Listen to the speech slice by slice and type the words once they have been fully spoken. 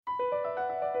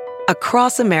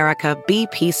Across America,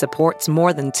 BP supports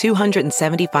more than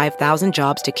 275,000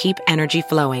 jobs to keep energy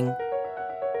flowing.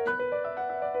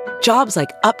 Jobs like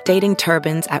updating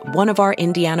turbines at one of our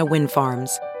Indiana wind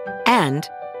farms and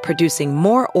producing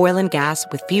more oil and gas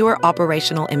with fewer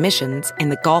operational emissions in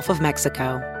the Gulf of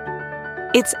Mexico.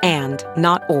 It's and,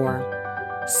 not or.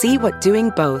 See what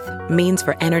doing both means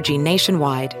for energy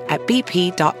nationwide at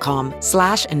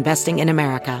bp.com/investing in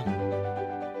America.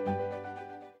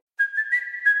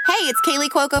 Hey, it's Kaylee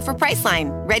Cuoco for Priceline.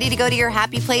 Ready to go to your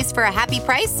happy place for a happy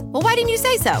price? Well, why didn't you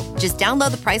say so? Just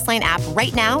download the Priceline app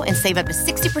right now and save up to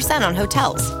 60% on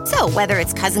hotels. So whether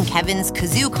it's Cousin Kevin's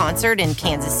Kazoo Concert in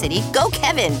Kansas City, go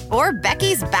Kevin, or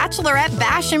Becky's Bachelorette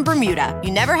Bash in Bermuda,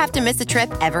 you never have to miss a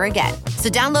trip ever again. So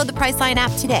download the Priceline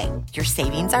app today. Your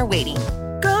savings are waiting.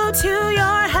 Go to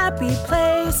your happy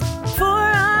place for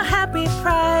a happy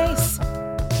price.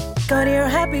 Go to your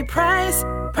happy price,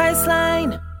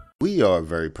 Priceline. We are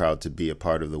very proud to be a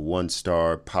part of the One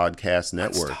Star Podcast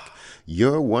Network,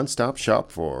 your one-stop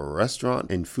shop for restaurant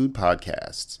and food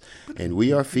podcasts. And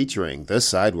we are featuring the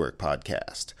Sidework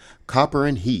Podcast, Copper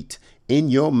and Heat, In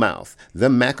Your Mouth, The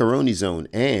Macaroni Zone,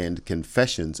 and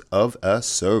Confessions of a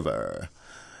Server.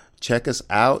 Check us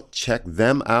out, check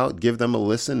them out, give them a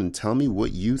listen, and tell me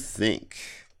what you think.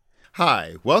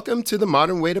 Hi, welcome to the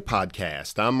Modern Waiter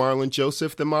Podcast. I'm Marlon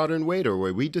Joseph, the Modern Waiter,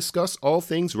 where we discuss all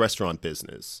things restaurant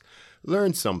business.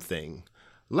 Learn something.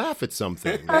 Laugh at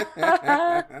something.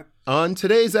 On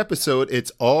today's episode,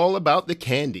 it's all about the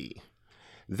candy.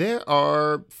 There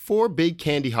are 4 big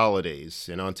candy holidays,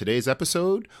 and on today's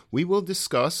episode, we will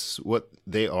discuss what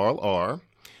they all are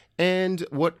and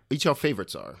what each our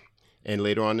favorites are. And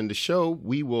later on in the show,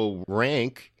 we will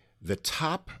rank the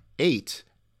top 8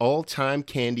 all-time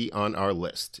candy on our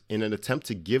list in an attempt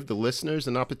to give the listeners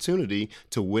an opportunity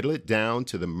to whittle it down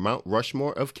to the Mount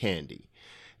Rushmore of candy.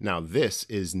 Now, this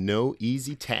is no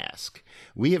easy task.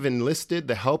 We have enlisted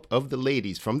the help of the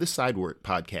ladies from the Sidework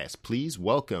Podcast. Please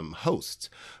welcome hosts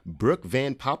Brooke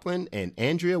Van Poplin and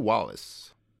Andrea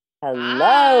Wallace. Hello.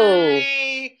 Hi.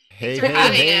 Hey, Thanks for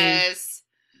having us.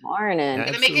 Morning. I'm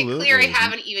going to make it clear I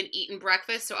haven't even eaten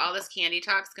breakfast, so all this candy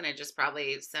talk's going to just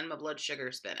probably send my blood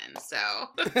sugar spinning, so.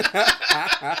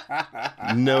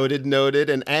 Noted.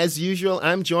 And as usual,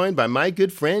 I'm joined by my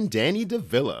good friend, Danny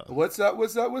DeVilla. What's up,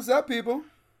 people?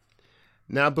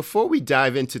 Now, before we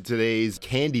dive into today's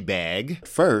candy bag,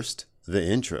 first, the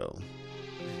intro.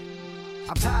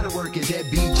 I'm tired of working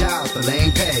deadbeat jobs for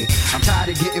lame pay. I'm tired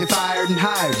of getting fired and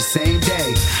hired the same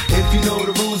day. If you know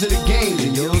the rules of the game,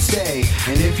 then you'll stay.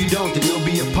 And if you don't, then you'll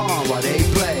be a pawn while they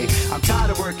play. I'm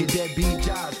tired of working deadbeat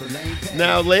jobs for lame pay.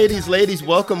 Now, ladies,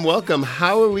 welcome.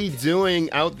 How are we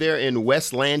doing out there in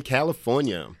Westland,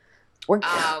 California? We're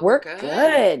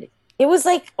good. It was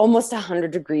like almost 100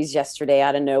 degrees yesterday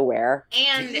out of nowhere.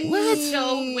 And it was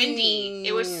so windy.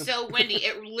 It was so windy.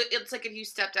 It's like if you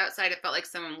stepped outside, it felt like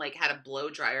someone had a blow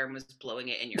dryer and was blowing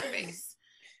it in your face.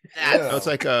 Oh, it's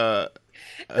like a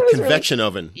convection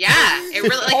oven. Yeah, it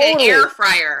really like an air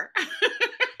fryer.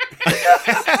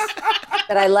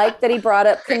 But I like that he brought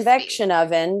up convection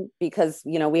oven because,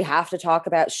 we have to talk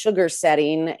about sugar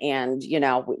setting and,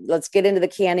 let's get into the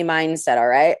candy mindset, all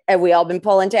right? Have we all been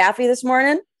pulling taffy this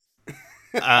morning?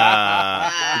 Gross.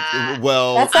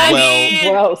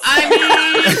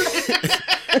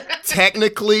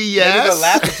 Technically, yes.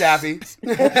 Laugh at taffy.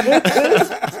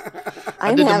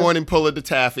 I did the morning pull of the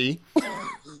taffy. Sure,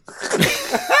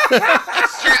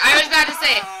 I was about to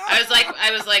say, I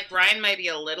was like, Brian might be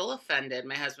a little offended.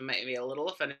 My husband might be a little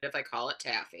offended if I call it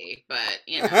taffy, but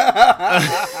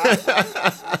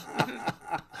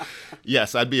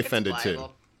Yes, I'd be offended too.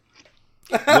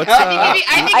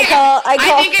 I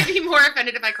think I'd be more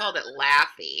offended if I called it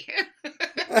Laffy.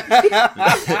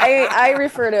 I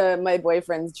refer to my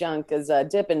boyfriend's junk as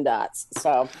Dippin' Dots.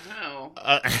 So,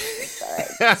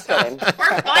 sorry,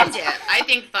 or Fun Dip. I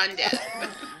think Fun Dip.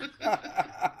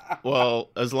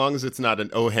 Well, as long as it's not an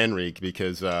O. Henry,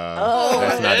 because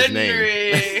that's not his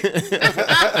name.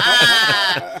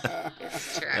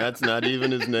 That's not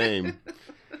even his name.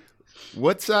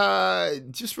 What's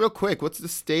just real quick? What's the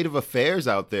state of affairs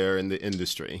out there in the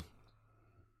industry?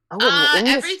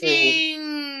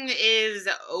 Everything is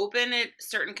open at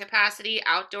certain capacity.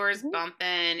 Outdoors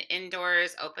bumping,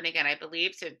 indoors open again. I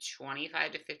believe to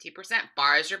 25 to 50%.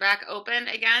 Bars are back open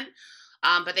again,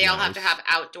 but they all have to have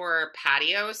outdoor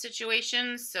patio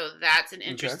situations. So that's an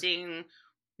interesting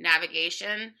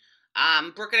navigation.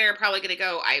 Brooke and I are probably going to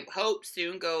go, I hope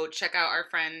soon, go check out our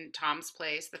friend Tom's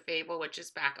place, The Fable, which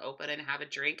is back open, and have a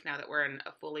drink now that we're in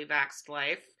a fully vaxxed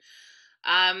life.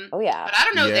 But I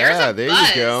don't know. Yeah, There's a buzz.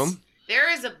 You go. There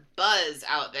is a buzz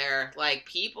out there. Like,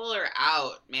 people are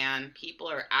out, man. People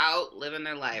are out living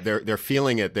their life. They're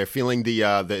feeling it. They're feeling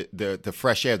the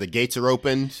fresh air. The gates are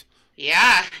opened.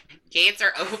 Yeah, gates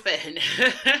are open.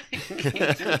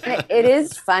 It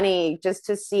is funny just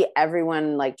to see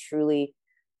everyone like truly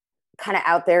kind of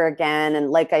out there again. And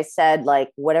like I said,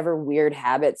 like whatever weird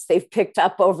habits they've picked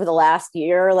up over the last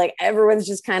year, like everyone's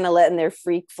just kind of letting their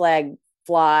freak flag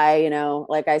fly, you know.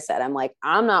 Like I said, I'm like,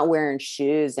 I'm not wearing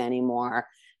shoes anymore.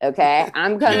 Okay,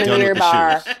 I'm coming to your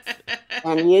bar,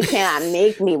 and you can't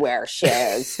make me wear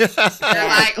shoes.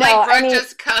 Like Brooke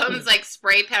just comes, like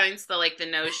spray paints the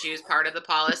no shoes part of the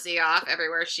policy off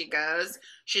everywhere she goes.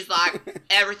 She's like,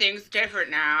 everything's different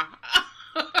now.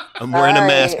 I'm wearing a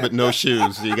mask, but no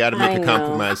shoes. You got to make a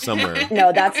compromise somewhere.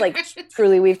 No, that's like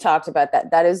truly. We've talked about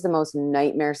that. That is the most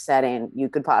nightmare setting you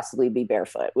could possibly be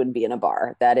barefoot. Would be in a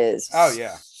bar. That is. Oh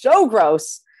yeah. So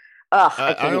gross. Ugh,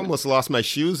 I almost lost my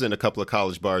shoes in a couple of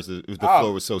college bars. The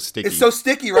floor was so sticky. It's so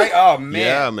sticky, right? Oh, man.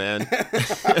 Yeah, man.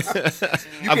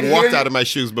 I've walked out of my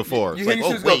shoes before. You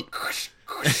it's like, wait.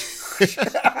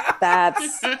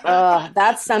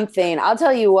 That's something. I'll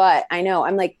tell you what. I know.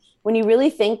 I'm like, when you really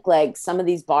think like some of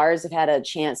these bars have had a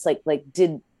chance, like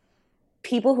did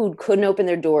people who couldn't open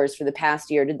their doors for the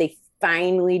past year, did they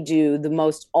finally do the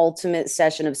most ultimate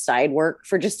session of side work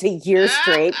for just a year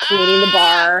straight, cleaning the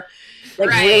bar? Like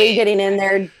really getting in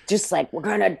there, just like, we're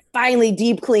gonna finally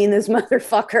deep clean this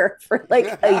motherfucker for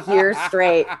like a year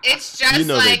straight. It's just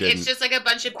it's just like a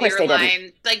bunch of beer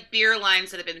lines, like beer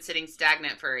lines that have been sitting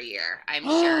stagnant for a year. I'm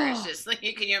sure it's just like,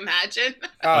 can you imagine?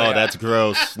 Oh, that's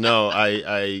gross. No,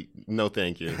 I no,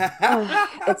 thank you.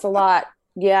 It's a lot.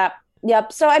 Yeah.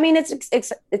 Yep. So I mean, it's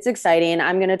exciting.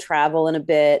 I'm gonna travel in a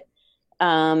bit,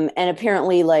 and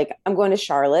apparently, like, I'm going to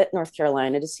Charlotte, North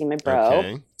Carolina, to see my bro.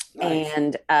 Okay. Nice.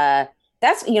 And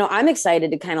that's, I'm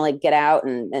excited to kind of like get out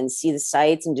and see the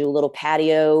sights and do a little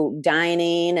patio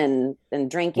dining and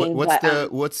drinking.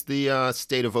 What's the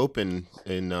state of open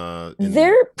in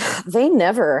they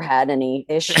never had any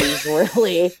issues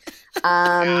really.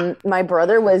 My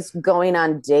brother was going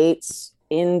on dates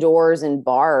indoors in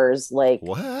bars like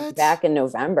back in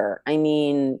November. I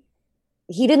mean,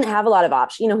 he didn't have a lot of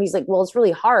options. He's like, well, it's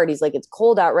really hard. He's like, it's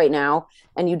cold out right now.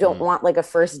 And you don't want like a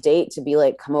first date to be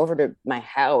like, come over to my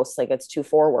house. Like, it's too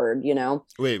forward,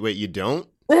 Wait, you don't?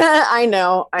 I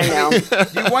know.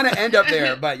 You want to end up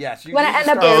there, but yes. You want to end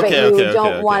up there, but you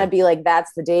don't want to be like,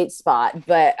 that's the date spot.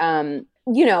 But,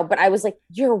 but I was like,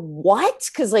 you're what?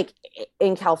 Because like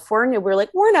in California,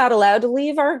 we're not allowed to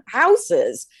leave our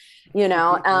houses.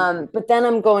 But then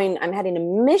I'm heading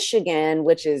to Michigan,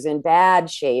 which is in bad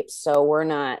shape. So we're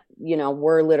not,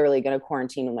 we're literally going to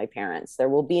quarantine with my parents. There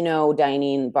will be no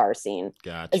dining bar scene.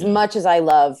 Gotcha. As much as I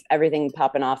love everything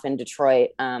popping off in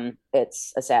Detroit,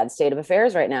 it's a sad state of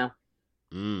affairs right now.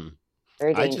 Very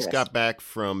dangerous. I just got back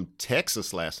from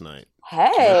Texas last night.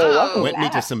 Hey, went me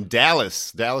to some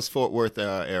Dallas Fort Worth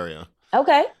area.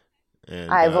 Okay. And,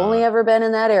 I've only ever been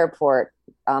in that airport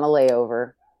on a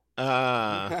layover.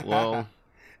 Well,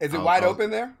 is it wide open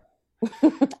there?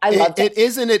 I love it.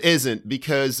 It isn't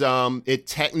because it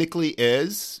technically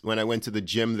is. When I went to the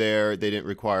gym there, they didn't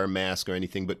require a mask or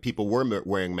anything, but people were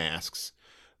wearing masks.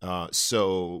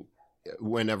 So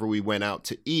whenever we went out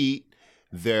to eat,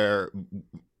 there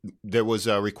was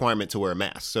a requirement to wear a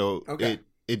mask. So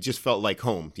it just felt like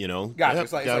home, Gotcha. Yep,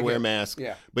 it's like, gotta wear a mask.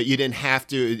 Yeah. But you didn't have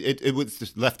to. It was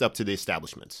just left up to the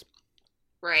establishments.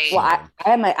 Right. Well,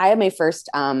 I had my first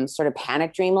sort of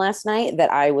panic dream last night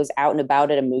that I was out and about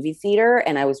at a movie theater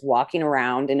and I was walking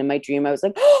around, and in my dream I was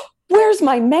like, oh, where's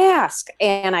my mask?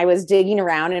 And I was digging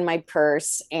around in my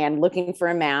purse and looking for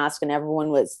a mask, and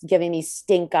everyone was giving me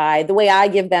stink eye the way I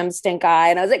give them stink eye.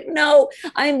 And I was like, no,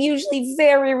 I'm usually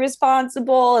very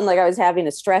responsible. And like I was having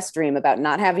a stress dream about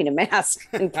not having a mask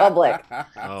in public.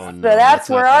 Oh, no, so that's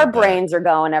where our brains are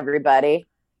going, everybody.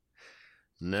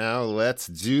 Now let's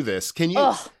do this. Can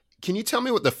you tell me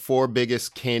what the 4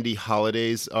 biggest candy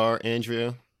holidays are,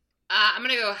 Andrea? I'm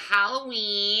gonna go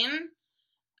Halloween.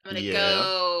 I'm gonna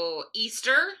go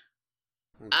Easter.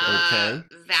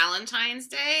 Valentine's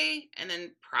Day, and then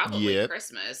probably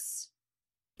Christmas.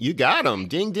 You got them.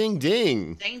 Ding, ding,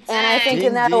 ding. Ding, and I think ding,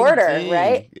 in that ding, order, ding.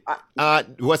 right?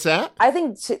 What's that? I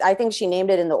think she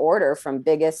named it in the order from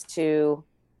biggest to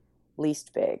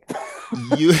least big.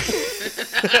 You.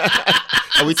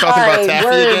 Are we talking about taffy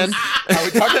again? Are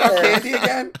we talking about candy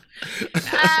again?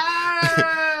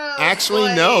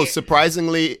 Actually, no.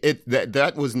 Surprisingly,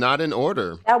 that was not in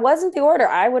order. That wasn't the order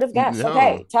I would have guessed. No.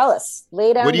 Okay, tell us.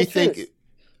 Lay down. What do you truth.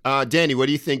 think, Danny? What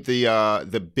do you think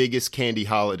the biggest candy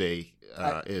holiday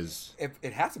is?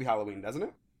 It has to be Halloween, doesn't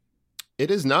it? It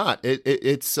is not.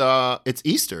 It's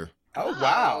Easter. Oh,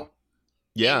 wow.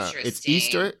 Yeah, it's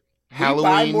Easter. We Halloween.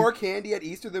 buy more candy at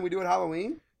Easter than we do at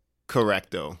Halloween?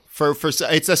 Correcto. For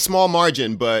it's a small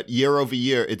margin, but year over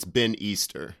year, it's been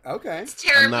Easter. Okay. It's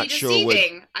terribly not sure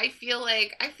deceiving. I feel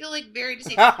like very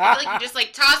deceiving. I feel like you just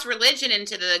like toss religion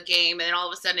into the game, and then all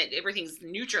of a sudden everything's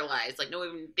neutralized. Like no one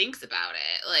even thinks about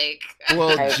it. Like,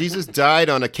 Well, Jesus died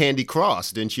on a candy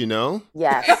cross, didn't you know?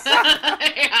 Yes.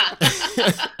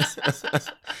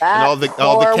 And all the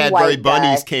poor Cadbury white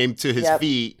bunnies guy. came to his Yep.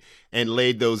 feet and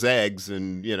laid those eggs,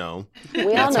 and We all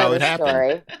that's know how the it happened.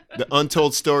 story. The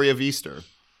untold story of Easter.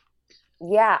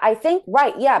 Yeah, I think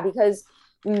right. Yeah, because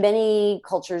many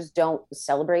cultures don't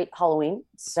celebrate Halloween,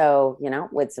 so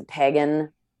it's a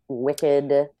pagan, wicked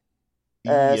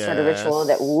sort of ritual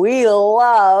that we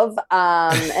love.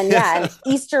 And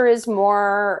Easter is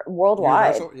more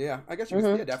worldwide. Universal? Yeah, I guess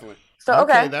yeah, definitely. So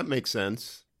okay. That makes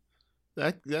sense.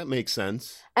 That makes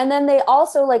sense. And then they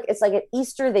also it's like at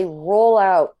Easter they roll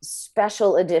out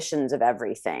special editions of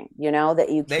everything, that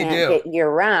you They can't do. get year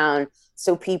round.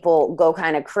 So people go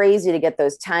kind of crazy to get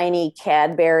those tiny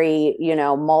Cadbury,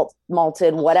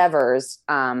 malted whatevers.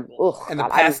 And the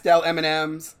pastel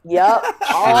M&Ms. Yep,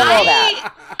 all of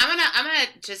that. I'm gonna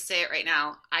just say it right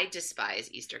now. I despise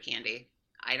Easter candy.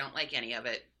 I don't like any of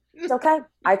it. It's okay.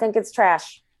 I think it's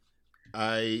trash.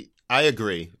 I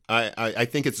agree. I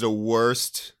think it's the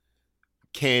worst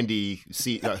candy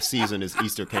season is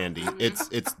Easter candy. It's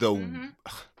the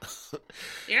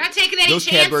You're not taking any those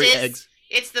Cadbury chances. eggs.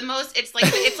 It's the most. It's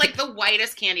like the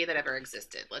whitest candy that ever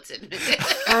existed. Let's admit it.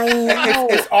 I know.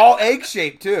 It's all egg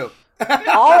shaped too.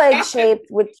 All egg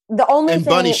shaped with the only And thing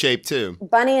bunny shaped too.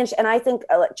 Bunny and I think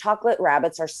chocolate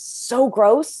rabbits are so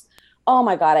gross. Oh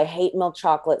my God, I hate milk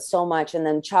chocolate so much. And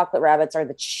then chocolate rabbits are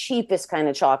the cheapest kind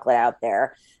of chocolate out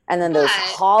there. And then those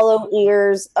hollow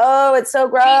ears. Oh, it's so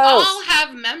gross. We all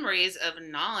have memories of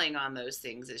gnawing on those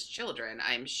things as children,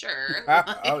 I'm sure.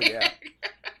 Oh yeah.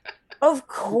 Of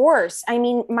course. I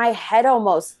mean, my head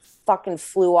almost fucking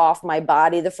flew off my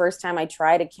body the first time I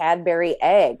tried a Cadbury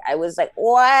egg. I was like,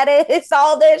 what is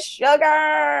all this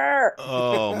sugar?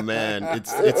 Oh man,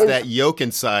 it's that yolk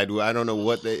inside. I don't know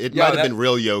what it Yo, might have been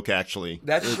real yolk actually.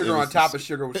 That's sugar on top of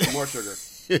sugar with some more sugar.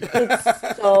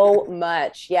 It's so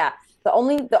much. Yeah. The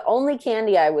only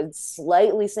candy I would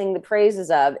slightly sing the praises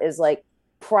of is like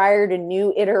prior to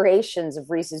new iterations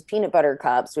of Reese's peanut butter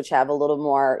cups, which have a little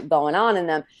more going on in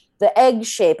them. The egg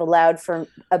shape allowed for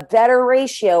a better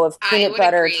ratio of peanut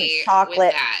butter to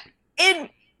chocolate. In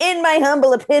my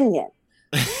humble opinion,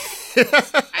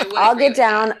 I'll get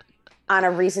down on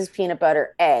a Reese's peanut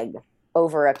butter egg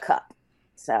over a cup.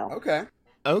 So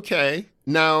Okay.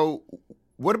 Now,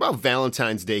 what about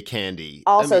Valentine's Day candy?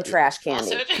 Also trash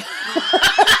candy.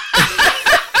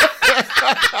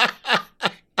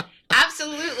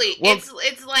 Absolutely. Well,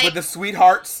 it's like with the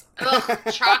sweethearts.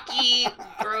 Chalky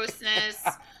grossness.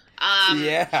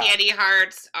 Candy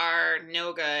hearts are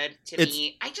no good to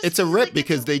me. It's a rip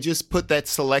because they just put that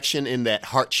selection in that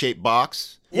heart-shaped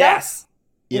box. Yes.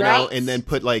 You know, and then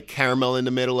put like caramel in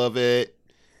the middle of it.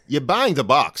 You're buying the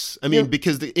box. I mean,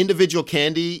 because the individual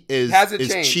candy is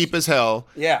cheap as hell.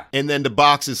 Yeah. And then the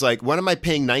box is like, what am I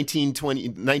paying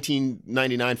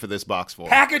 $19.99 for this box for?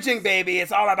 Packaging, baby.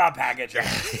 It's all about packaging.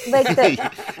 Like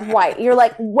white. You're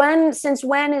like, since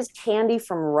when is candy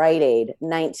from Rite Aid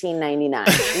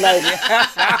 $19.99? Like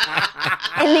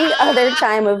any other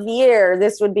time of year,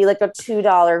 this would be like a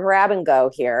 $2 grab and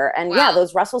go here. And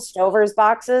those Russell Stover's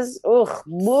boxes, ugh.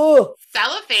 Whoa.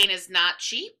 Cellophane is not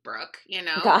cheap, Brooke,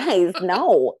 Guys,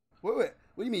 no. What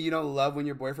do you mean you don't love when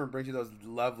your boyfriend brings you those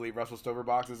lovely Russell Stover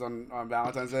boxes on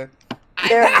Valentine's Day? I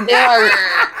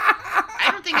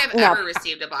don't think I've ever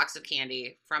received a box of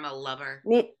candy from a lover.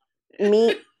 Me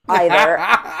either.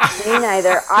 Me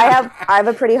neither. I have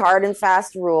a pretty hard and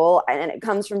fast rule, and it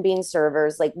comes from being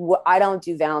servers. Like, I don't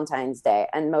do Valentine's Day,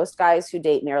 and most guys who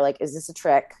date me are like, "Is this a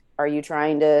trick? Are you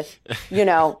trying to,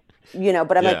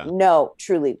 But I'm like, no,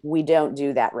 truly, we don't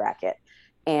do that racket.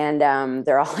 And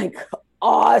they're all like,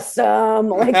 awesome.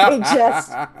 Like they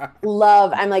just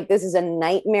love. I'm like, this is a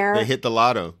nightmare. They hit the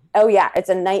lotto. Oh yeah, it's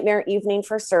a nightmare evening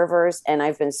for servers, and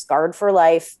I've been scarred for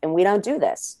life. And we don't do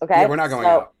this. Okay, yeah, we're not going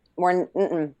out.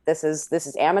 This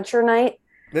is amateur night.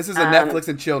 This is a Netflix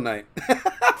and chill night.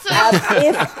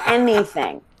 If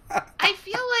anything. I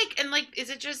feel like,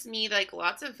 is it just me? Like,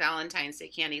 lots of Valentine's Day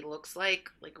candy looks like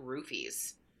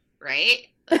roofies, right?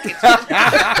 Like it's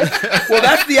well,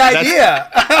 that's the idea.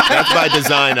 That's by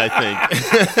design, I think.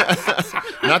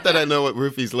 Not that I know what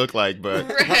roofies look like, but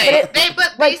Right.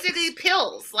 But basically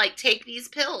pills. Like, take these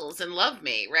pills and love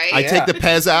me, right? I take the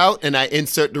Pez out and I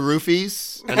insert the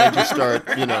roofies and I just start,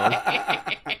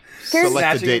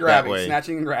 select a date that way.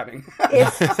 Snatching and grabbing.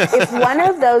 If one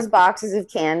of those boxes of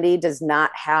candy does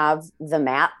not have the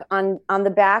map on the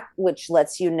back, which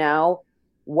lets you know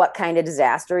what kind of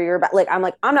disaster you're about, like,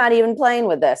 I'm not even playing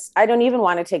with this. I don't even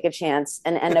want to take a chance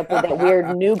and end up with that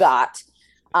weird nougat,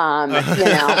 some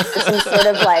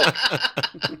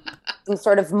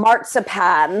sort of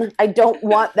marzipan. I don't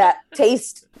want that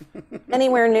taste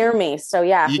anywhere near me. So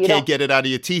yeah, you can't get it out of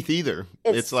your teeth either.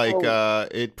 It's like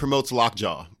it promotes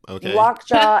lockjaw. Okay,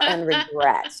 lockjaw and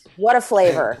regret. What a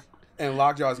flavor! And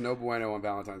lockjaw is no bueno on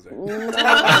Valentine's Day. Wow.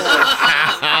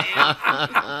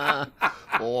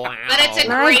 But it's a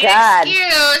great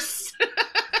excuse.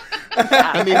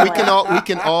 I mean, we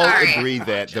can all agree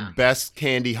that the best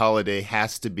candy holiday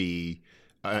has to be.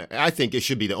 I think it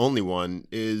should be the only one.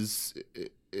 Is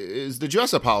the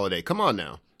dress up holiday? Come on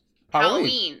now.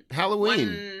 Halloween.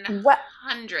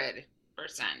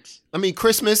 100%. I mean,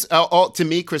 Christmas. To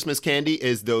me, Christmas candy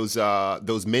is those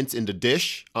mints in the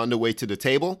dish on the way to the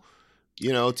table.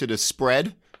 To the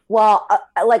spread. Well,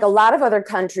 like a lot of other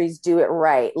countries do it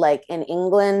right. Like in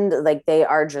England, like they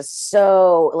are just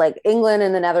so, like England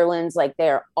and the Netherlands, like they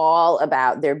are all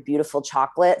about their beautiful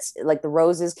chocolates. Like the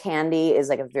roses candy is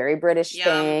like a very British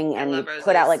thing, and you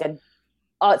put out like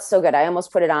it's so good. I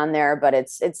almost put it on there, but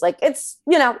it's like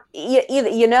you know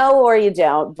or you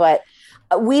don't. But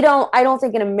I don't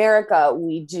think in America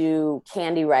we do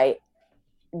candy right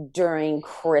during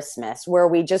Christmas, where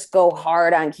we just go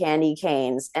hard on candy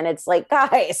canes, and it's like,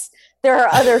 guys, there are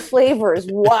other flavors.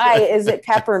 Why is it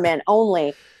peppermint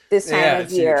only this time of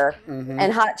year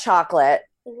and hot chocolate?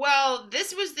 Well,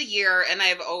 this was the year, and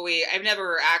I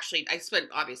spent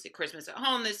obviously Christmas at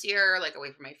home this year, like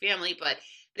away from my family, but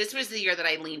this was the year that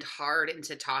I leaned hard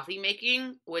into toffee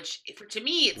making, which to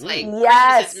me, it's like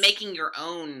Christmas is making your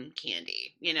own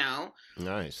candy,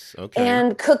 Nice. Okay.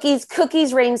 And cookies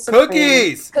reign supreme.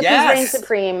 Cookies reign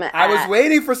supreme. I was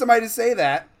waiting for somebody to say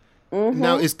that. Mm-hmm.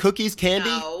 Now, is cookies candy?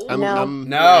 No.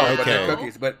 No, but they're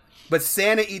cookies. But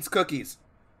Santa eats cookies.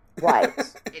 Right.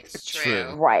 It's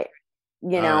true. Right.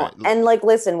 And like,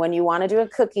 listen, when you want to do a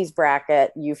cookies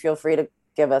bracket, you feel free to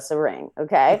give us a ring,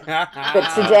 okay?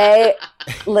 But today,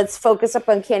 let's focus up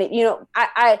on candy.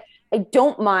 I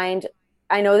don't mind.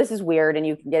 I know this is weird, and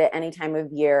you can get it any time of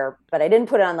year, but I didn't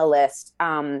put it on the list.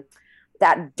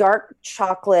 That dark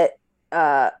chocolate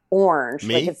orange,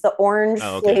 Me? like it's the orange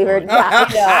flavored.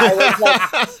 Yeah, I was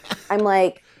like, I'm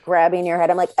like grabbing your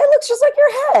head. I'm like, it looks just like your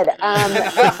head.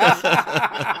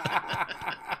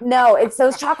 No, it's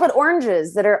those chocolate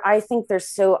oranges that are. I think they're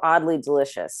so oddly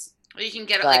delicious. Or you can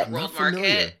get it like World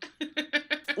Market.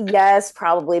 Yes,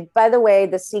 probably. By the way,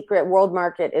 the secret World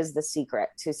Market is the secret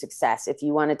to success. If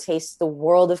you want to taste the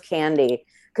world of candy,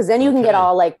 because then you can get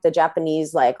all like the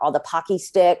Japanese, like all the Pocky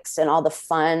sticks and all the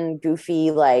fun,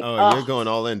 goofy, like. Oh, you're going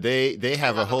all in. They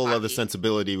have a whole other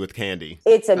sensibility with candy.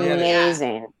 It's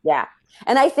amazing. Yeah.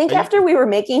 And I think after we were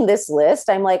making this list,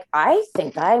 I'm like, I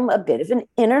think I'm a bit of an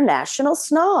international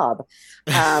snob.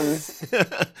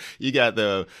 You got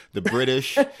the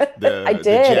British, the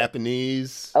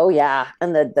Japanese. Oh, yeah.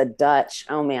 And the Dutch.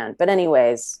 Oh, man. But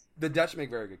anyways. The Dutch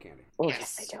make very good candy. Oh,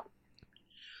 yes, they do.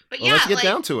 But well, let's get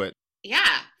down to it.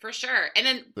 Yeah, for sure. And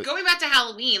then going back to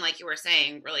Halloween, like you were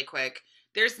saying really quick,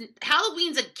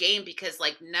 Halloween's a game because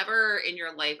like never in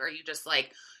your life are you just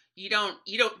like, you don't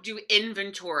do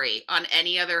inventory on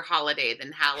any other holiday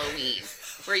than Halloween,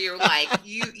 where you're like,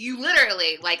 you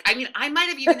literally like, I mean, I might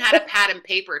have even had a pad and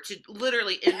paper to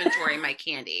literally inventory my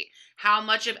candy. How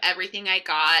much of everything I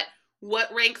got,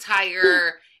 what ranks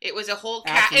higher. It was a whole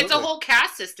it's a whole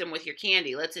caste system with your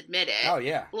candy, let's admit it. Oh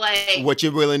yeah. Like what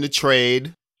you're willing to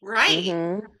trade. Right.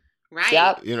 Mm-hmm. Right.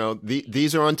 Yep.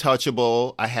 These are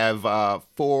untouchable. I have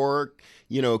 4,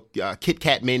 Kit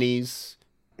Kat minis,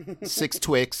 6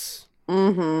 Twix,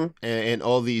 and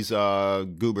all these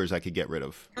goobers I could get rid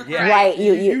of. Yeah. Right.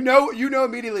 You know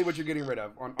immediately what you're getting rid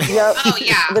of. Yep. Oh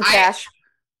yeah. The trash.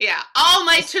 Yeah, all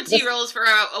my Tootsie Rolls for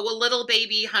a little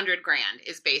baby $100,000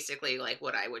 is basically like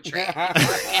what I would trade.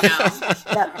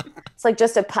 Yep. It's like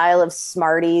just a pile of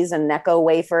Smarties and Necco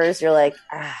wafers. You're like,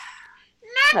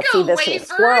 Necco wafers.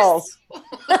 Squirrels.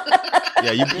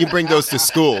 Yeah, you bring those to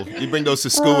school. You bring those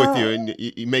to school with you, and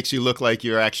it makes you look like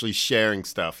you're actually sharing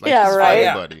stuff. Like, yeah, right.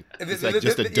 Everybody. It's like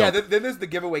just a dump. Yeah, then there's the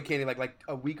giveaway candy, like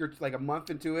a week or like a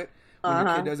month into it. When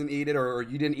your kid doesn't eat it or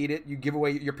you didn't eat it, you give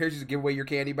away your parents used to give away your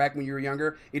candy back when you were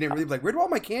younger. You didn't really be like, where did all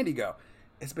my candy go?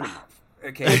 It's been a month.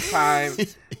 Okay, it's time.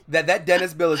 that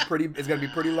dentist bill is going to be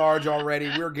pretty large already.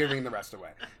 We're giving the rest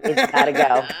away. It's gotta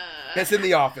go. It's in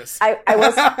the office.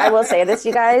 I will say this,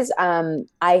 you guys.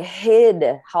 I hid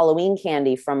Halloween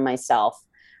candy from myself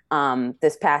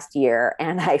this past year,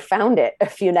 and I found it a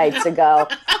few nights ago.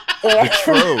 And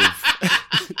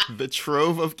The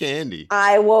trove of candy.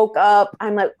 I woke up,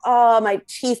 I'm like, oh, my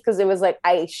teeth, because it was like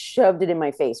I shoved it in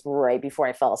my face right before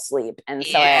I fell asleep. And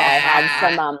so I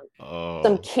had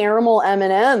some caramel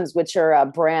M&Ms, which are a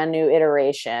brand new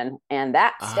iteration, and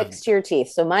that sticks to your teeth.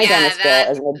 So my dentist bill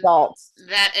as an adult.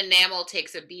 That enamel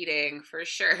takes a beating for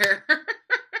sure.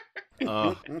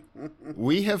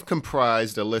 We have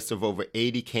comprised a list of over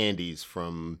 80 candies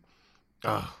from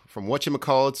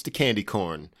whatchamacallits to candy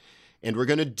corn. And we're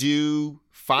going to do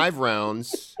 5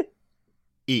 rounds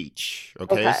each.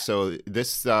 Okay. So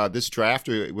this draft,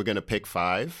 we're going to pick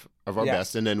 5 of our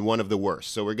best and then 1 of the worst.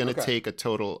 So we're going to take a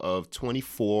total of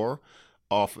 24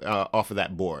 off of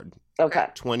that board. Okay.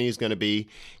 20 is going to be,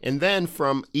 and then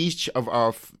from each of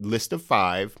our list of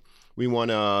 5, we want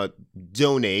to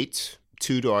donate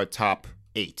 2 to our top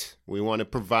 8. We want to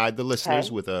provide the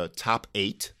listeners with a top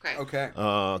 8. Okay.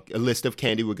 A list of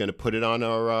candy. We're going to put it on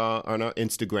our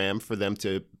Instagram for them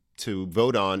to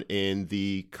vote on in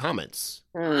the comments.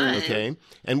 Okay.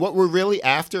 And what we're really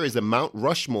after is a Mount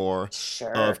Rushmore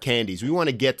of candies. We want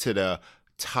to get to the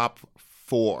top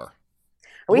 4.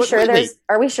 Are we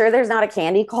sure there's not a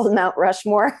candy called Mount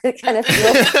Rushmore? It kind of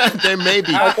feels there may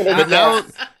be, but now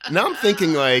I'm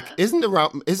thinking like, isn't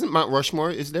Mount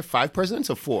Rushmore? Is there 5 presidents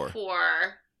or 4? 4.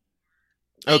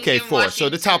 Okay, 4. So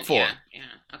the top 4. Yeah.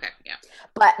 Okay. Yeah.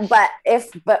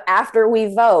 But after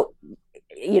we vote,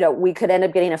 we could end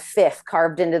up getting a 5th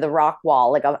carved into the rock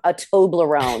wall, like a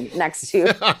Toblerone next to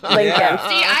Lincoln. Yeah.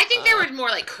 See, I think there would more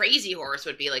like Crazy Horse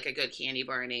would be like a good candy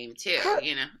bar name too.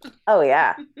 Oh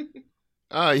yeah.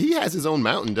 He has his own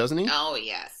mountain, doesn't he? Oh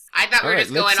yes. I thought we were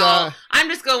just going I'm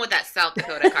just going with that South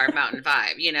Dakota Carved Mountain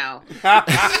vibe,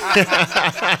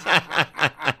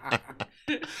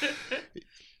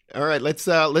 All right,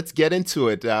 let's get into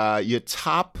it.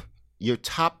 Your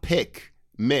top pick,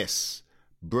 Miss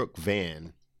Brooke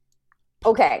Van.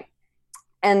 Okay.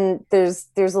 And there's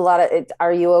a lot of it.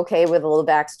 Are you okay with a little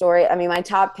backstory? I mean, my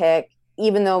top pick,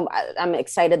 even though I'm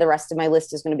excited the rest of my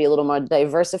list is going to be a little more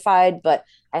diversified, but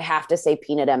I have to say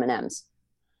peanut M&Ms.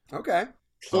 Okay.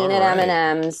 Peanut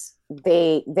M&Ms,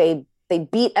 they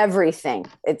beat everything.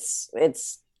 It's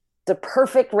the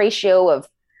perfect ratio of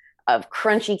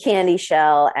crunchy candy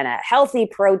shell and a healthy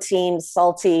protein,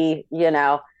 salty,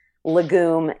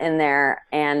 legume in there.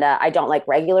 And I don't like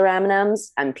regular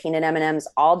M&Ms. I'm peanut M&Ms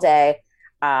all day.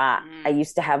 I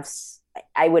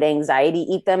would anxiety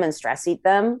eat them and stress eat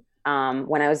them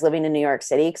when I was living in New York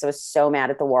City because I was so mad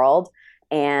at the world.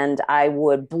 And I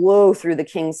would blow through the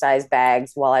king size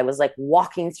bags while I was like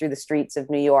walking through the streets of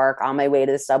New York on my way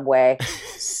to the subway,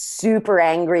 super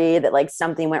angry that like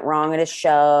something went wrong at a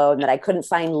show and that I couldn't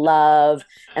find love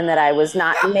and that I was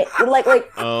not like,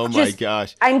 oh my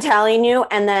gosh, I'm telling you.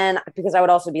 And then because I would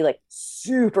also be like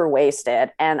super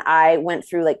wasted. And I went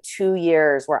through like 2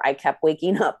 years where I kept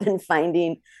waking up and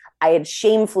finding I had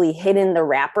shamefully hidden the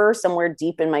wrapper somewhere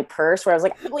deep in my purse where I was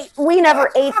like, we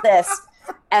never ate this.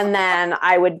 And then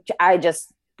I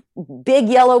just big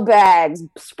yellow bags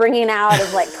springing out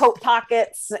of like coat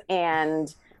pockets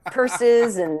and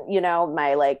purses and,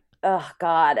 my like, oh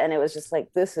God. And it was just like,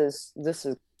 this is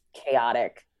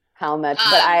chaotic how much,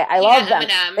 but I love them.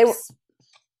 M&Ms,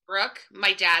 Brooke,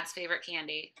 my dad's favorite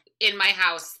candy in my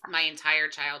house, my entire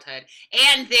childhood.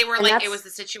 And they were like, it was the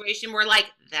situation where like,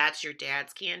 that's your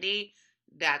dad's candy.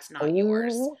 That's not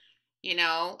yours,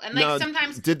 and like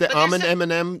sometimes. Did the almond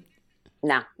M&M?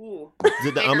 No.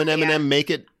 Did the almond M&M make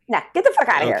it? Nah, get the fuck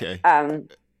out of here.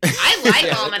 I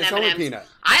like almond M&Ms.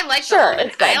 I like the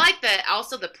almond. I like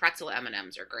the pretzel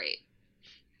M&Ms are great.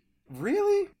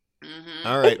 Really? Mm-hmm.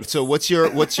 All right. So what's your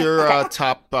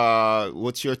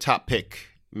top pick,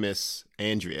 Miss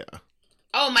Andrea?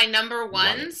 Oh, my number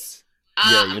ones.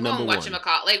 Your number one.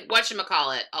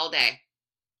 Whatchamacallit all day.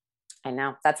 I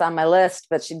know that's on my list,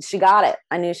 but she got it.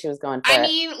 I knew she was going for it. I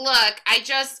mean, look,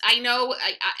 I know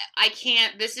I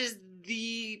can't, this is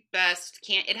the best,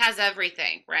 it has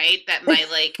everything, right? That my,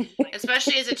 like,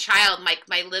 especially as a child,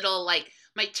 my little, like,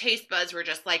 my taste buds were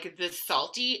just like the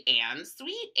salty and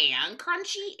sweet and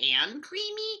crunchy and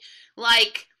creamy.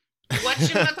 Like,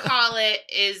 whatchamacallit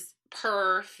is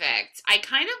perfect. I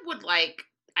kind of would like,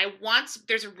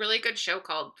 there's a really good show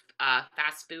called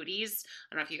Fast Foodies.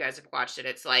 I don't know if you guys have watched it.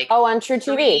 It's like on True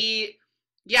TV.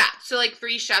 So like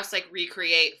 3 chefs like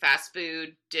recreate fast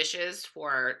food dishes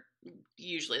for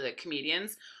usually like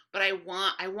comedians. But I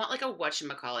want like a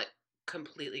whatchamacallit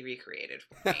completely recreated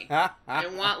for me. I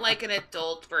want like an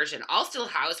adult version. I'll still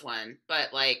house one,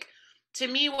 but like to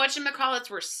me, whatchamacallits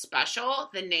were special.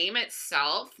 The name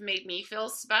itself made me feel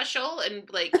special, and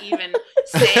like even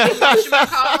saying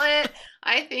whatchamacallit,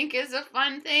 I think is a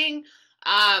fun thing.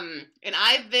 And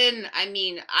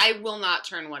I will not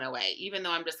turn one away, even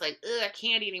though I'm just like, ugh, I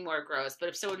can't eat anymore, gross. But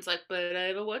if someone's like, but I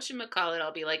have a whatchamacallit,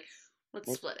 I'll be like,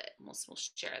 let's split it. We'll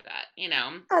share that, you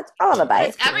know? That's all the bite.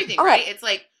 It's everything, right? It's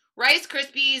like Rice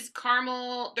Krispies,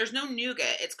 caramel. There's no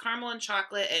nougat. It's caramel and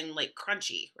chocolate and like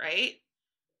crunchy, right?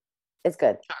 It's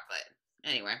good. Chocolate.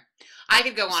 Anyway, I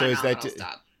could go on and on, but I'll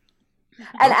stop.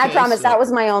 And I promise that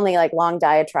was my only like long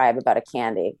diatribe about a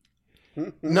candy.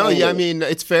 No, yeah, I mean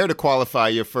it's fair to qualify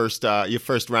your first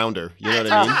rounder. You know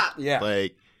what I mean? Yeah,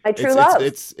 like my true love.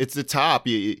 It's the top.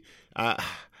 I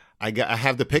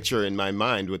have the picture in my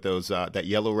mind with those that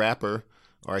yellow wrapper,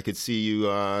 or I could see you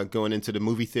going into the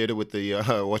movie theater with the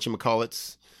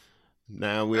whatchamacallits.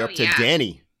 Now we're up to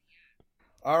Danny.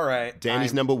 All right,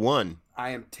 Danny's number one. I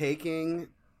am taking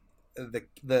the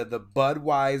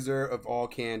Budweiser of all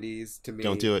candies to me.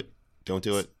 Don't do it. Don't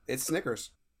do it. It's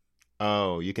Snickers.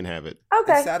 Oh, you can have it.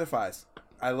 Okay. It satisfies.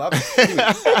 I love it.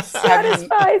 It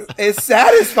satisfies. It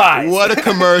satisfies. What a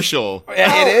commercial.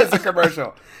 It is a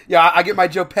commercial. Yeah, I get my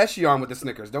Joe Pesci on with the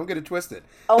Snickers. Don't get it twisted.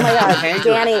 Oh my God,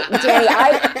 Danny,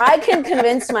 I can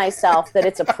convince myself that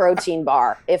it's a protein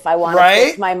bar if I want to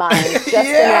twist my mind. Just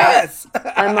yes.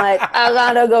 enough. I'm like, I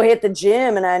gotta go hit the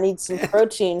gym and I need some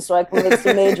protein so I can make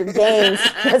some major gains.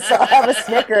 So I'll have a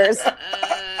Snickers.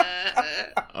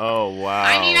 Oh wow!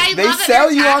 I mean, they love sell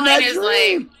it. you on that is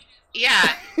dream. Like,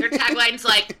 yeah, their tagline's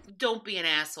like, "Don't be an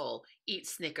asshole, eat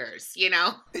Snickers." You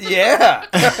know? Yeah.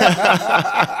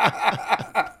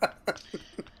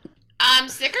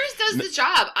 Snickers does the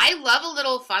job. I love a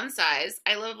little fun size.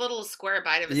 I love a little square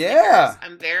bite of a Yeah. Snickers.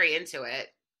 I'm very into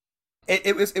it.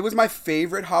 It was my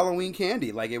favorite Halloween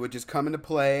candy. Like it would just come into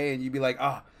play, and you'd be like,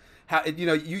 oh. How,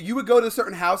 you would go to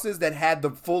certain houses that had the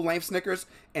full length Snickers,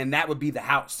 and that would be the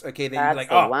house. Okay, then you'd be like,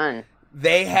 the one.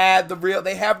 They have the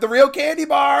real candy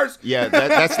bars. Yeah,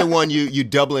 that's the one you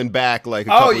doubling back like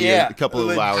a couple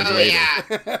of hours later. Yeah.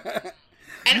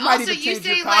 And you might also, even change you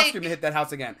say your costume like, to hit that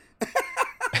house again.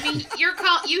 I mean,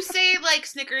 you say like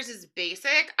Snickers is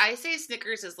basic. I say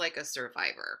Snickers is like a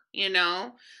survivor. You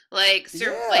know, like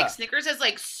Snickers has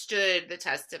like stood the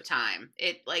test of time.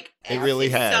 It really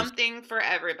has something for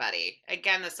everybody.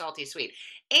 Again, the salty sweet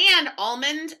and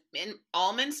almond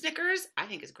Snickers. I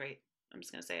think is great. I'm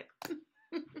just gonna say it.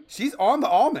 She's on the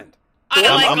almond.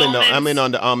 I'm in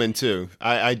on the almond too.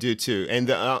 I do too. And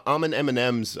the almond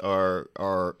M&Ms are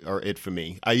it for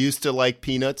me. I used to like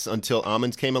peanuts until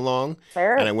almonds came along.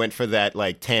 Fair. And I went for that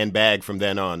like tan bag from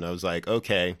then on. I was like,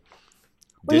 okay,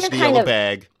 dish the yellow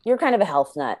bag. You're kind of a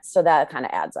health nut, so that kind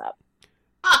of adds up.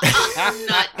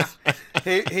 Nut.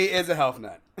 He is a health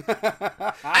nut.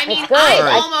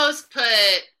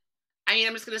 I mean,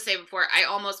 I'm just going to say before, I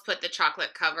almost put the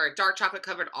dark chocolate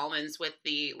covered almonds with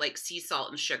the like sea salt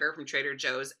and sugar from Trader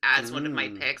Joe's as one of my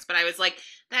picks. But I was like,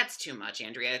 that's too much,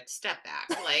 Andrea. Step back.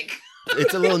 Like,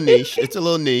 it's a little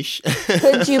niche.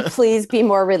 Could you please be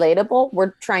more relatable?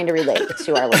 We're trying to relate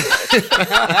to our listeners.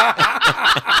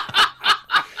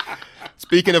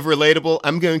 Speaking of relatable,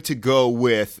 I'm going to go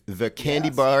with the candy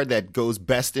bar that goes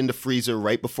best in the freezer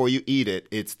right before you eat it.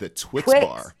 It's the Twix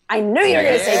bar. I knew you were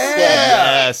going to say Twix.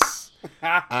 Yes.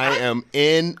 I am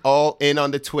all in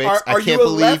on the Twix. I can't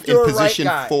believe in position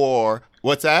 4.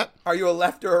 What's that? Are you a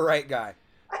left or a right guy?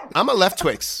 I'm a left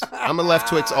Twix.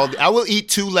 All day. I will eat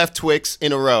 2 left Twix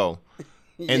in a row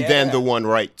and then the one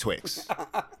right Twix.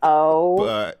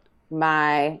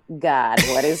 My God,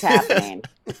 what is happening?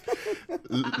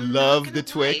 Love the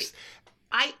Twix.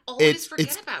 I always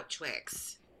forget about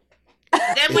Twix.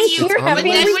 Then when you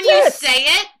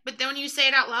say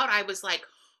it out loud, I was like,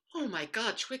 oh my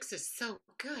God, Twix is so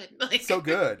good. Like, so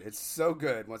good. It's so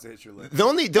good once it hits your lips. The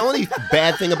only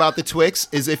bad thing about the Twix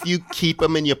is if you keep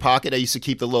them in your pocket. I used to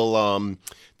keep the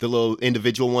little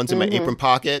individual ones in my apron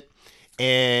pocket.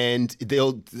 And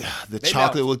the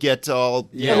chocolate will get all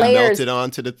melted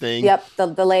onto the thing. Yep,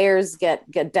 the layers get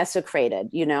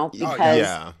desecrated,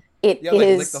 because it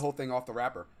is. Lick the whole thing off the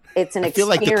wrapper. It's an experience. I feel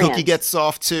like the cookie gets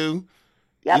soft too.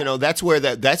 Yep. That's where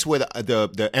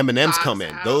the M&Ms come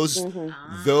in.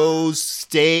 Those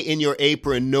stay in your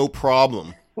apron, no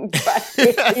problem.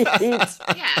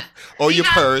 Or your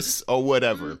purse or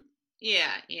whatever.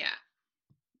 Yeah.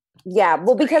 Yeah,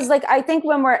 well, because I think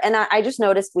when I just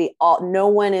noticed no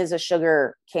one is a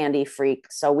sugar candy freak.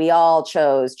 So we all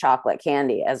chose chocolate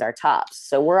candy as our tops.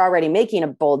 So we're already making a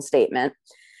bold statement.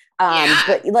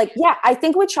 But like, yeah, I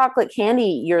think with chocolate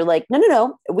candy, you're like,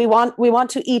 no. We want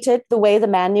to eat it the way the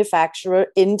manufacturer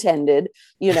intended,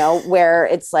 where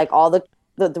it's like all the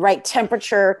right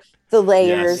temperature, the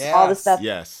layers, all the stuff.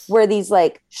 Yes. Where these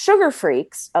like sugar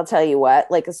freaks, I'll tell you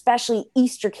what, like especially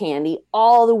Easter candy,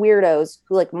 all the weirdos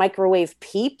who like microwave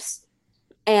Peeps,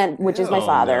 and which is my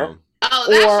father. No. Oh,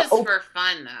 that's just for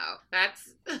fun though.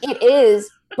 That's it is,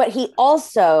 but he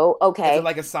also Is it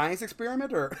like a science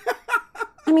experiment or?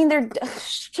 I mean, they're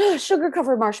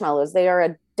sugar-covered marshmallows. They are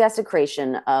a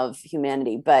desecration of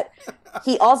humanity. But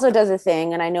he also does a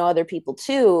thing, and I know other people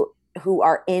too who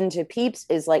are into Peeps,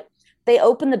 is like they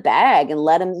open the bag and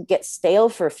let them get stale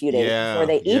for a few days before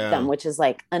they eat them, which is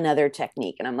like another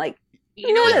technique. And I'm like,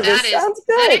 you know what that is? Sounds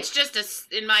good. That it's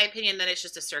just in my opinion, that it's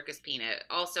just a circus peanut.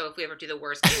 Also, if we ever do the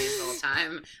worst candies of all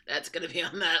time, that's going to be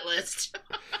on that list.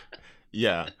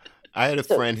 Yeah. I had a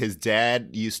friend, his dad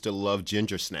used to love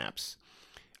ginger snaps.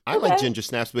 I like ginger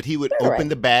snaps, but he would open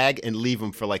the bag and leave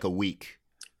them for like a week.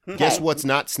 Okay. Guess what's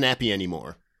not snappy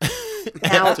anymore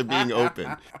after being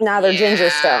open? Now they're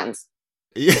ginger stones.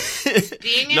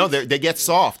 No, they get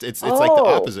soft. It's like the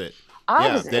opposite.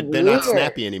 Yeah, they're not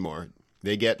snappy anymore.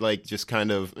 They get like just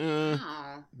kind of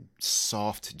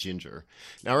soft ginger.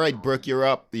 All right, Brooke, you're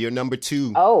up. You're number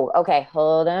 2. Oh, okay.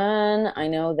 Hold on. I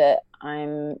know that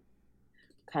I'm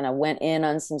kind of went in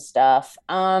on some stuff.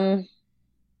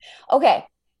 Okay.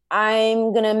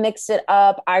 I'm going to mix it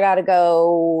up. I got to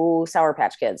go Sour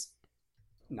Patch Kids.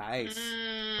 Nice.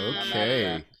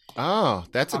 Okay. Oh,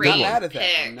 that's a I'm good not one. mad at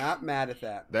that. I'm not mad at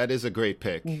that. That is a great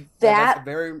pick. That's a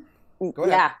very... Go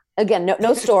ahead. Yeah. Again,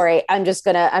 no story. I'm just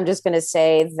gonna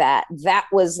say that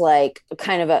was like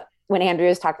kind of when Andrea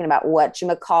was talking about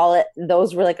whatchamacallit,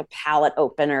 those were like a palate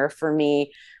opener for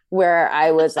me, where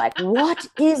I was like, what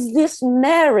is this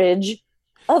marriage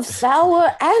of sour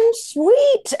and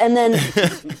sweet? And then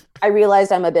I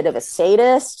realized I'm a bit of a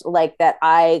sadist, like that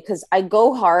because I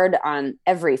go hard on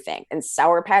everything. And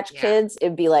Sour Patch Kids,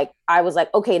 it'd be like, I was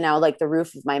like, okay, now like the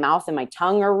roof of my mouth and my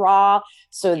tongue are raw.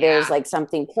 So there's like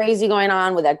something crazy going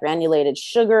on with that granulated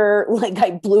sugar. Like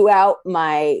I blew out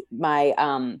my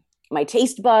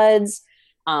taste buds.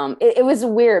 It was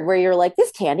weird where you're like,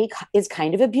 this candy is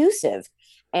kind of abusive.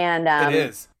 And it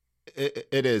is.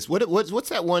 It is. What's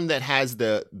that one that has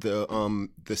the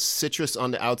citrus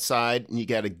on the outside, and you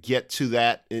got to get to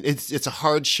that? It's a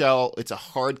hard shell. It's a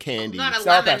hard candy. Not a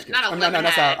lemon. Not a lemon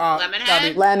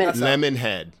head. Lemon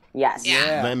head. Yes.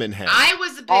 Yeah. Lemon head. I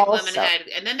was a big lemon head,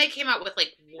 and then they came out with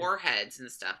like warheads and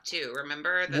stuff too.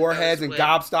 Remember warheads and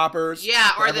gobstoppers?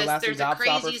 Yeah, or there's a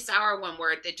crazy sour one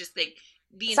where they just the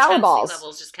sour intensity balls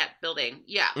levels just kept building.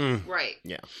 Yeah, right.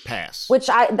 Yeah, pass. Which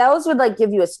those would like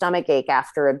give you a stomach ache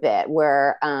after a bit.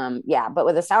 Where but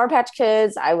with the Sour Patch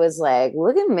Kids, I was like,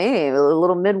 look at me, a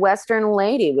little Midwestern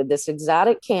lady with this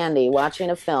exotic candy, watching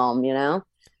a film.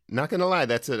 Not gonna lie,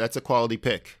 that's a quality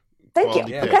pick. Thank you.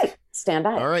 Pick. Okay, stand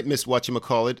by. All right, Miss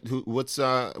Whatchamacallit,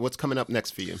 what's coming up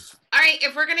next for you? All right,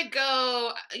 if we're gonna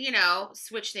go,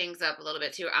 switch things up a little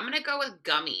bit too, I'm gonna go with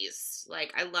gummies.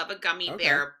 Like I love a gummy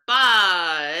bear,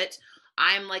 but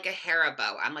I'm like a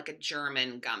Haribo. I'm like a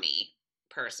German gummy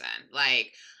person.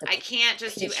 Like I can't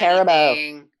just do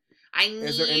anything. I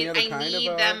need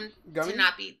them gummy? to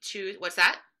not be too. What's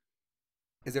that?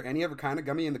 Is there any other kind of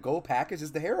gummy in the gold package?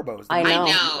 Is the Haribos? I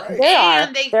know.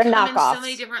 Right. They're come knockoffs. in so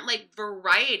many different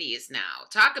varieties now.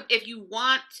 If you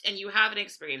want and you haven't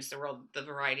experienced the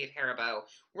variety of Haribo,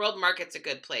 World Market's a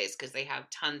good place because they have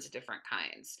tons of different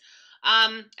kinds.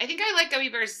 I think I liked gummy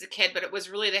bears as a kid, but it was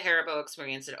really the Haribo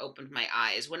experience that opened my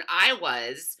eyes. When I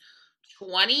was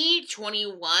 20,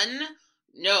 21,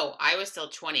 no, I was still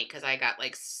 20 because I got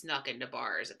snuck into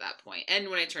bars at that point. And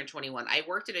when I turned 21, I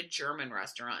worked at a German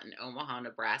restaurant in Omaha,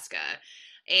 Nebraska.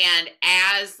 And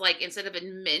as instead of a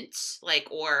mint,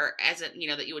 or as that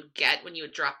you would get when you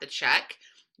would drop the check,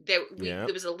 there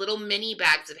was a little mini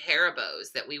bags of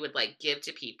Haribos that we would give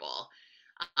to people.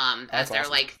 As they're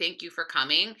awesome. Thank you for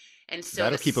coming. And so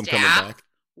that'll keep them coming back.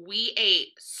 We ate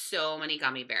so many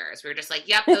gummy bears. We were just like,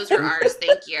 yep, those are ours.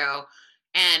 Thank you.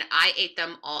 And I ate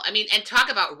them all. I mean, and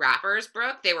talk about wrappers,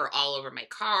 Brooke. They were all over my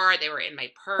car. They were in my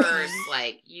purse.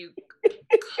 You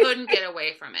couldn't get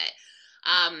away from it.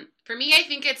 For me, I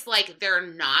think it's they're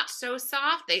not so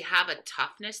soft. They have a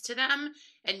toughness to them.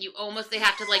 And they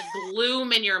have to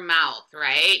bloom in your mouth,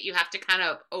 right? You have to kind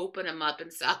of open them up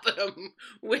and soften them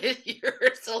with your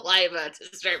saliva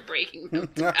to start breaking them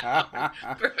down.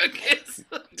 Brooke is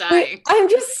dying. I'm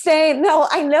just saying, no,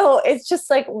 I know. It's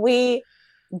just we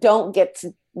don't get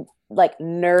to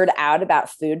nerd out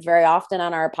about food very often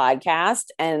on our podcast.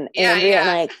 And Andrea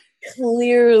and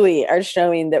clearly are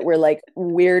showing that we're like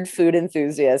weird food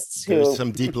enthusiasts who There's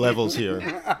some deep levels here.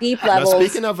 deep Now, levels.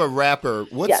 speaking of a rapper,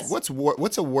 Yes. what's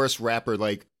a worse rapper,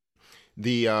 like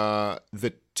the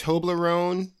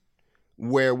Toblerone,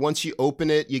 where once you open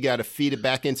it, you got to feed it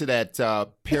back into that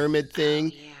pyramid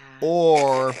thing, Yeah.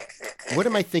 or what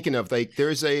am I thinking of? Like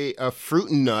there's a fruit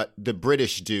and nut the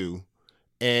British do,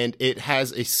 and it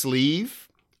has a sleeve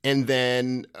and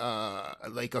then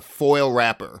like a foil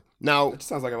wrapper. Now It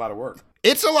sounds like a lot of work.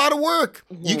 it's a lot of work.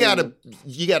 You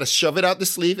gotta shove it out the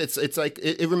sleeve. It's like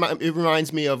it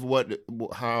reminds me of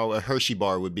how a Hershey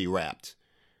bar would be wrapped.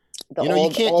 The You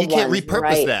old can't ones, repurpose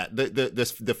right. that.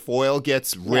 The foil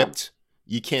gets ripped.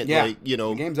 You can't Yeah. like.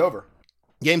 Game's over.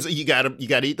 Games you gotta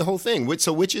eat the whole thing. Which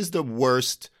is the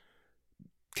worst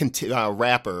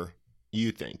wrapper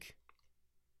you think?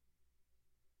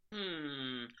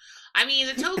 I mean,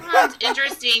 the Toblerone's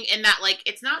interesting in that, like,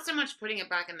 it's not so much putting it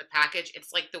back in the package.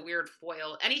 It's like the weird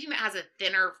foil. Anything that has a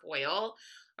thinner foil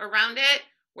around it,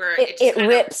 where It just kind of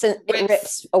rips and it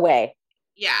rips away.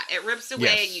 Yeah, it rips away,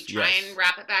 Yes, and you try yes. and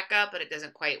wrap it back up, but it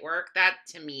doesn't quite work. That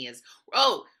to me is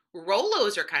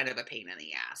Rolos are kind of a pain in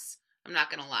the ass. I'm not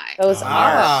gonna lie. Those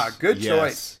are Good Yes.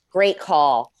 choice. great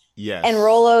call. Yes. And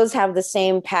Rolos have the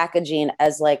same packaging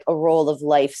as like a roll of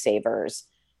Lifesavers,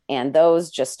 and those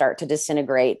just start to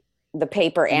disintegrate, the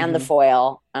paper and the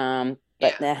foil. But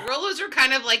Yeah. Rolos are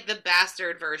kind of like the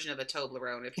bastard version of a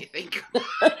Toblerone, if you think.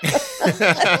 like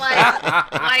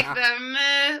the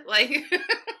meh, like.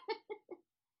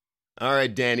 All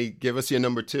right, Danny, give us your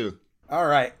number 2. All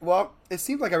right. Well, it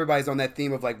seems like everybody's on that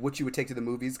theme of like what you would take to the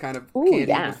movies kind of Ooh, candy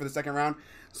yeah. for the second round.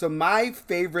 So my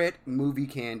favorite movie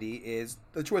candy is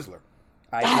the Twizzler.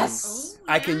 Yes.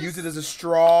 I can use it as a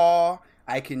straw.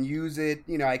 I can use it,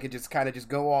 I could just kind of just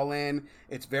go all in.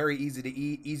 It's very easy to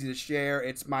eat, easy to share.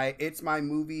 It's my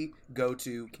movie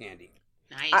go-to candy.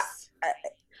 Nice.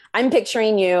 I'm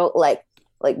picturing you like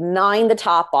gnawing the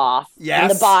top off and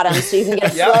Yes. the bottom so you can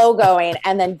get a Yep. flow going,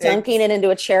 and then dunking it into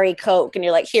a cherry Coke, and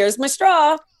you're like, here's my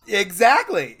straw.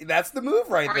 Exactly. That's the move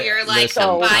right Or there. you're like Listen,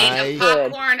 a bite I- of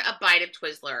popcorn, a bite of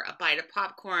Twizzler, a bite of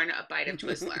popcorn, a bite of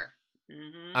Twizzler.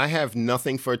 Mm-hmm. I have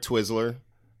nothing for a Twizzler.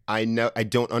 I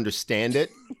don't understand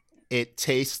it. It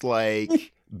tastes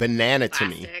like banana to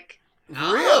me. Plastic.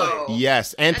 Really? Oh,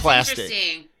 Yes, and that's plastic.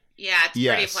 Interesting. Yeah, it's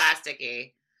Yes. pretty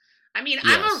plasticky. I mean,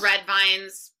 Yes. I'm a Red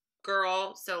Vines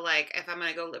girl, so like if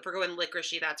we're going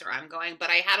licoricey, that's where I'm going. But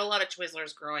I had a lot of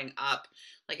Twizzlers growing up.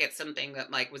 Like it's something that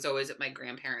like was always at my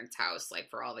grandparents' house, like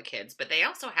for all the kids. But they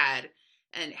also had,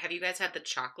 and have you guys had the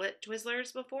chocolate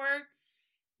Twizzlers before?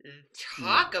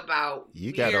 Talk about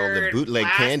You got all the weird bootleg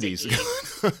candies.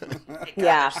 plasticky- My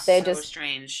Yeah, gosh, they so just-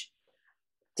 strange.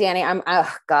 Danny, I'm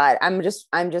just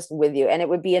with you. And it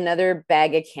would be another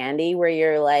bag of candy where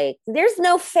you're like, there's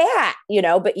no fat,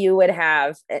 but you would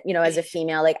have, as a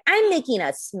female, like, I'm making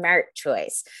a smart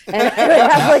choice. And I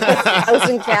would have like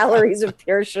 1,000 calories of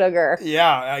pure sugar.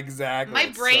 Yeah, exactly. My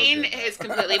It's so brain good. is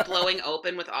completely blowing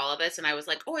open with all of this, and I was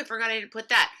like, oh, I forgot I didn't put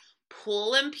that.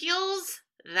 Pull and peels,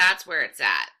 that's where it's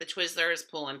at. The Twizzlers,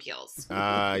 pull and peels.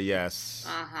 Yes.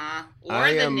 Uh-huh. Or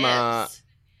I the am, nibs.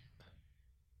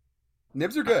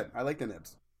 Nibs are good. I like the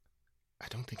nibs. I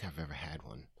don't think I've ever had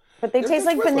one. But they They're taste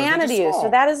just like Twizzlers. banana They're to just you. small. So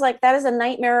that is a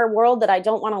nightmare world that I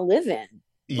don't want to live in.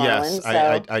 Yes, Marlon,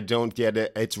 so- I don't get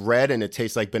it. It's red and it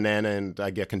tastes like banana, and I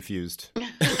get confused.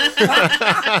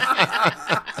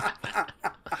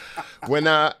 When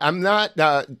I'm not,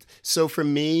 so for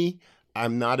me,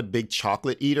 I'm not a big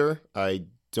chocolate eater. I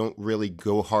don't really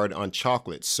go hard on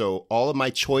chocolate. So all of my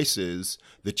choices,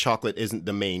 the chocolate isn't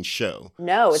the main show.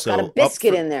 No, it's got So a up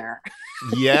biscuit for- in there.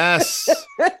 Yes,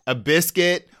 a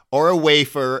biscuit or a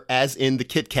wafer, as in the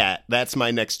Kit Kat. That's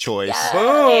my next choice. Yes.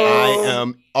 I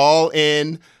am all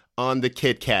in on the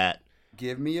Kit Kat.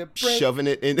 Give me a break. Shoving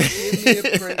it in. Give me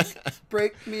a break.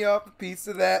 Break me off a piece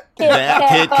of that. That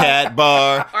Kit Kat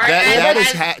bar. Or That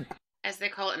is as they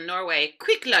call it in Norway,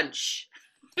 quick lunch.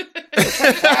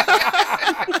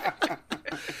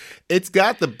 It's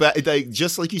got the best, like,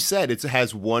 just like you said, it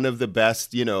has one of the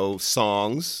best,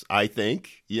 songs, I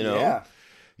think, Yeah.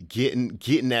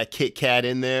 getting that Kit Kat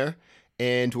in there.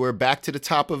 And we're back to the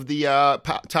top of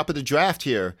the draft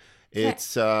here.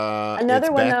 It's Another it's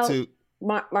one, back though, to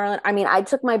Marlon, I mean, I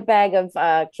took my bag of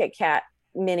Kit Kat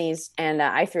minis and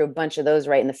I threw a bunch of those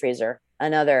right in the freezer.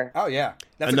 Another. Oh yeah.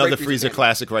 That's a another great freezer candy.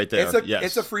 classic right there. Yes.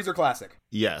 It's a freezer classic.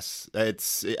 Yes,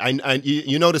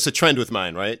 you notice a trend with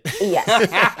mine, right?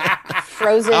 Yes.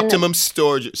 Frozen. Optimum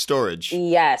storage.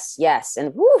 Yes.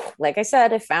 And whew, like I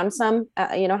said, I found some,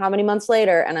 how many months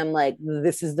later, and I'm like,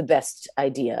 this is the best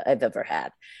idea I've ever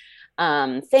had.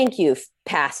 Thank you,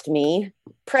 past me,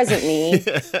 present me.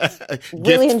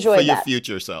 Really enjoyed for your that.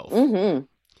 future self. Mm-hmm.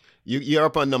 You're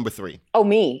up on number 3. Oh,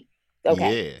 me.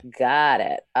 Okay. Yeah. Got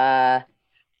it.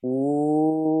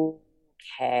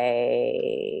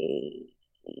 Okay.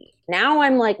 Now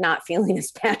I'm like not feeling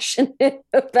as passionate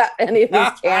about any of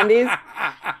these candies.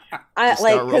 Just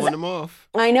like start rolling them off.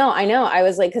 I know. I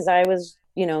was like, because I was,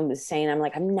 saying I'm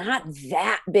like, I'm not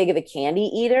that big of a candy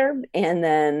eater, and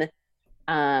then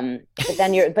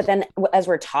but then as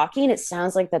we're talking, it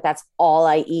sounds like that's all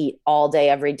I eat all day,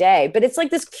 every day. But it's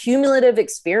like this cumulative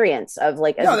experience of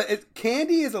like,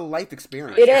 candy is a life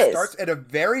experience. It starts at a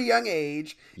very young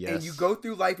age, Yes. and you go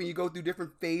through life and you go through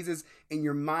different phases, and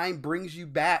your mind brings you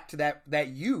back to that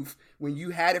youth when you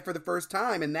had it for the first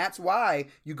time, and that's why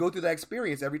you go through that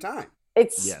experience every time. And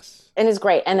it's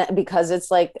great. And because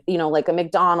it's like, like a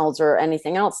McDonald's or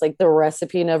anything else, like the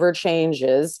recipe never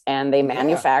changes, and they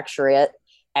manufacture it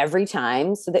every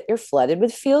time so that you're flooded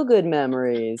with feel-good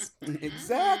memories.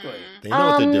 Exactly. They know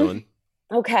what they're doing.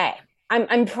 Okay.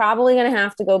 I'm probably going to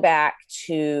have to go back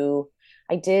to,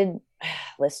 I did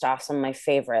list off some of my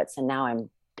favorites, and now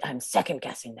I'm second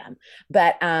guessing them.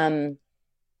 But Andrea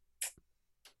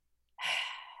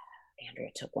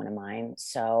took one of mine.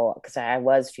 So, because I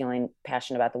was feeling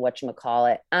passionate about the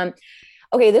whatchamacallit.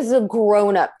 Okay, this is a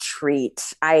grown-up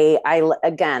treat. I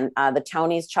again, the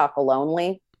Tony's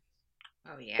Chocolonely.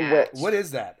 Oh yeah. What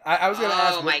is that? I was going to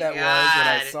ask what that was, and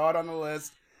I saw it on the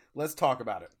list. Let's talk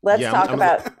about it. Let's talk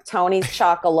about Tony's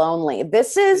Chocolonely.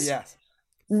 This is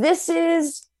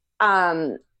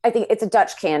I think it's a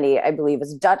Dutch candy, I believe.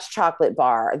 It's a Dutch chocolate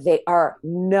bar. They are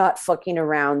not fucking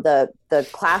around. The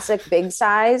classic big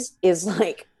size is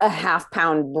like a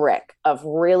half-pound brick of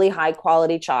really high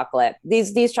quality chocolate.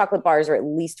 These chocolate bars are at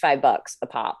least $5 a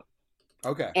pop.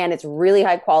 Okay. And it's really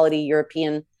high quality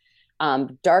European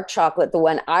dark chocolate. The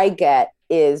one I get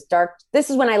is dark.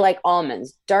 This is when I like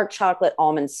almonds, dark chocolate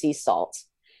almond sea salt.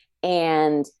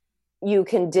 And you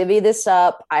can divvy this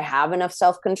up. I have enough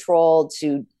self-control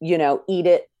to, eat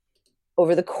it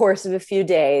over the course of a few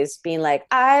days, being like,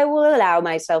 I will allow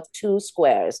myself 2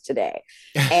 squares today.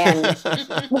 And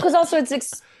because also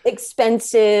it's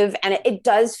expensive, and it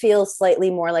does feel slightly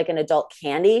more like an adult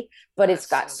candy, but it's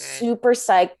got super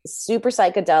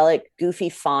psychedelic, goofy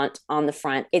font on the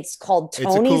front. It's called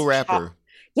Tony's. It's a cool wrapper.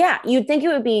 Yeah, you'd think it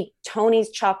would be Tony's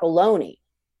Chocolonely,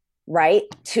 right?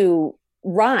 To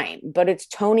rhyme, but it's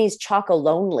Tony's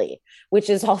Chocolonely, which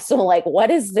is also like,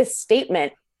 what is this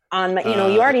statement on my,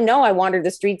 you already know I wandered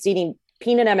the streets eating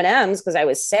peanut M&Ms because I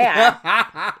was sad.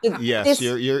 Yes,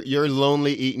 you're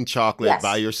lonely eating chocolate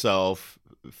by yourself,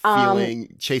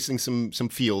 chasing some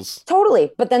feels.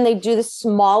 Totally. But then they do the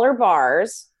smaller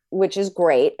bars, which is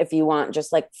great if you want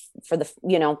just like for the,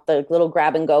 the little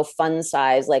grab and go fun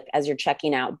size, like as you're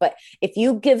checking out. But if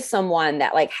you give someone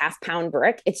that like half-pound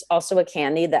brick, it's also a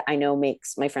candy that I know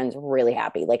makes my friends really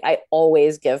happy. Like I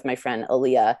always give my friend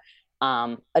Aaliyah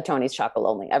a Tony's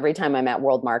Chocolonely. Every time I'm at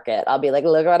World Market, I'll be like,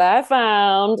 look what I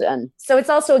found. And so it's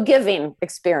also a giving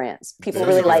experience. People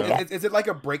really like it. Is it like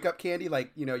a breakup candy?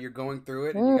 Like, you're going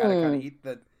through it and you got to kind of eat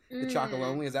the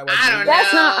Chocolonely? Is that what I don't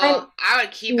know. I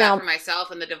would keep that for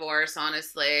myself in the divorce,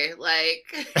 honestly. Like,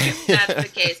 if that's the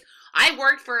case. I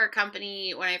worked for a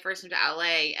company when I first moved to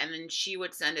LA, and then she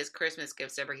would send us Christmas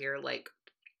gifts over here, like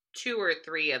 2 or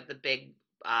 3 of the big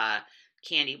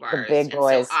candy bars. The big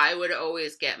boys. So I would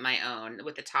always get my own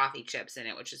with the toffee chips in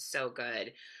it, which is so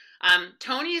good.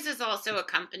 Tony's is also a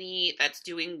company that's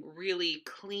doing really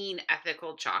clean,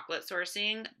 ethical chocolate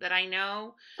sourcing that I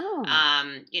know. Oh.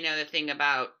 The thing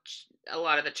about a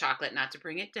lot of the chocolate, not to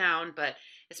bring it down, but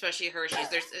especially Hershey's,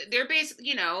 they're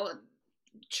basically,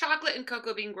 chocolate and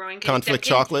cocoa bean growing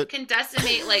chocolate can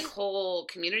decimate like whole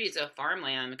communities of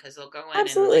farmland because they'll go in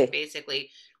Absolutely. and like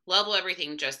basically level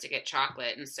everything just to get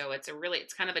chocolate. And so it's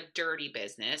kind of a dirty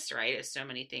business, right? As so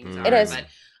many things are. It is. But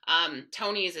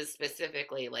Tony's is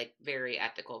specifically like very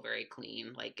ethical, very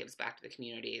clean, like gives back to the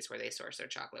communities where they source their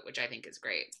chocolate, which I think is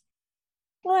great.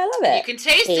 Well, I love it. You can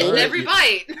taste it in every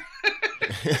bite.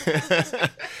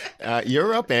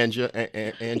 You're up, Andrea.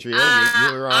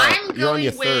 You're on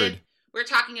your third. We're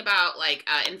talking about like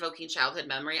invoking childhood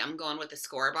memory. I'm going with the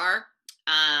Score Bar,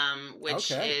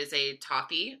 which is a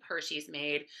toffee Hershey's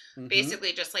made,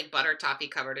 basically just like butter toffee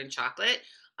covered in chocolate.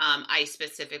 I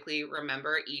specifically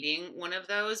remember eating one of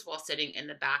those while sitting in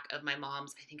the back of my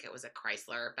mom's, I think it was a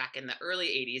Chrysler, back in the early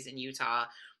 80s in Utah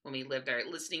when we lived there,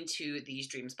 listening to These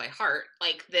Dreams by Heart,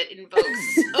 like that invokes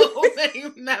so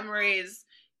many memories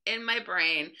in my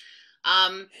brain.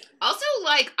 Also,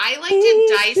 like I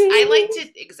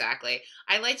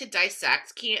like to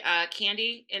dissect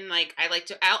candy, and like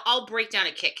I'll break down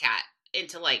a Kit Kat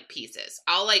into like pieces.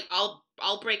 I'll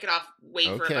break it off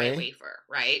wafer by wafer,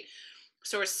 right?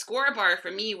 So a Skor bar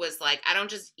for me was like I don't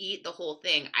just eat the whole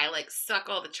thing. I like suck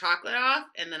all the chocolate off,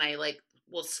 and then I like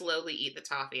will slowly eat the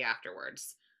toffee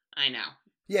afterwards. I know.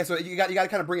 Yeah, so you got to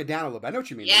kind of bring it down a little bit. I know what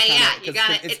you mean. Yeah, you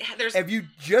got it. If you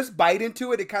just bite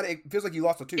into it, it feels like you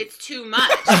lost a tooth. It's too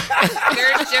much.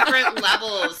 There's different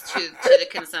levels to the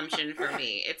consumption for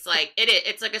me. It's like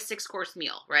it's like a 6-course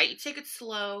meal, right? You take it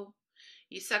slow,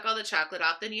 you suck all the chocolate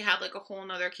off, then you have like a whole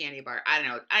nother candy bar. I don't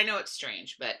know. I know it's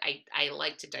strange, but I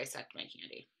like to dissect my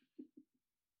candy.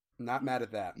 Not mad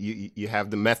at that. You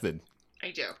have the method.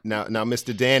 I do. Now,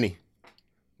 Mr. Danny,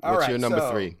 what's your number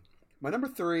 3? My number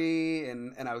 3,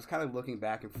 and I was kind of looking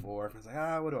back and forth. I was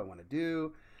like, what do I want to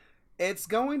do? It's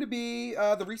going to be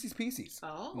the Reese's Pieces.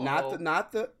 Oh,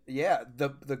 not the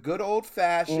good old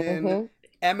fashioned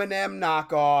M&M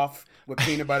knockoff with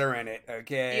peanut butter in it.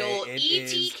 Okay, the old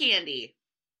ET candy.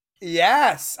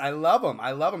 Yes, I love them.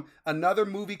 Another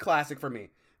movie classic for me,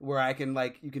 where I can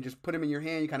you can just put them in your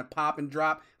hand, you kind of pop and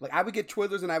drop. Like I would get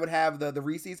Twizzlers and I would have the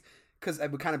Reese's because I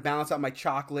would kind of balance out my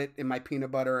chocolate and my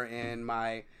peanut butter and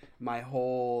my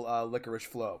whole licorice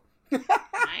flow.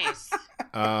 Nice.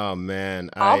 Oh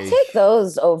man, I'll take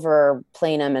those over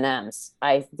plain M&Ms.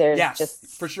 There's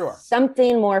just for sure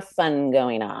something more fun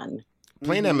going on.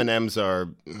 Plain M&Ms are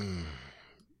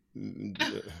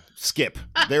skip.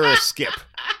 They're a skip.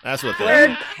 That's what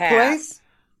they are.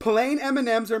 Plain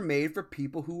M&Ms are made for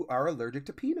people who are allergic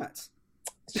to peanuts.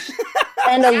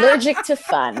 And allergic to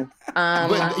fun.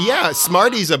 But yeah,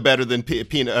 Smarties are better than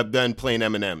than plain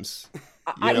M&Ms.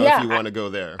 If you want to go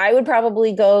there, I would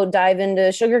probably go dive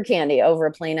into sugar candy over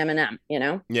a plain M&M.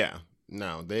 Yeah,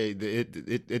 no,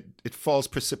 it falls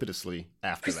precipitously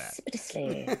after that.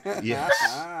 Yes,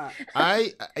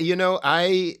 I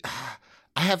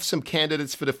have some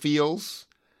candidates for the feels,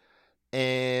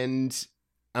 and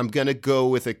I'm gonna go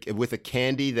with a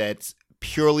candy that's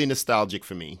purely nostalgic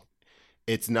for me.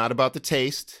 It's not about the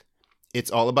taste. It's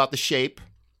all about the shape.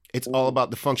 It's all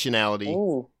about the functionality.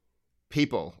 Ooh.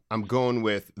 People, I'm going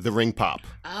with the Ring Pop.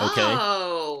 Okay,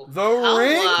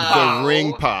 the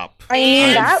Ring Pop. I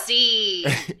mean that.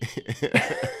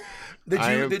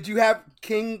 Did you have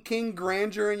King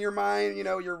Grandeur in your mind?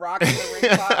 You're rocking the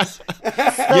Ring Pop.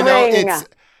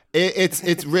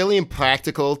 It's really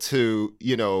impractical to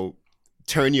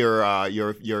turn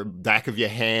your back of your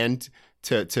hand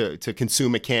to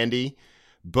consume a candy,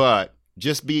 but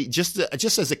just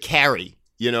as a carry.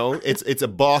 It's a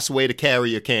boss way to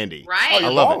carry your candy. Right. Oh, I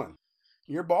love it.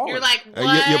 You're balling. You're like,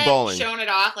 what? You're balling. Showing it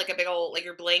off like a big old, like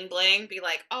you're bling bling. Be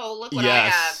like, oh, look what I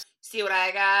have. See what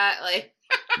I got? Like.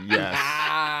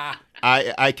 Yes.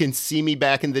 I can see me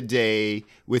back in the day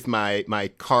with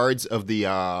my cards of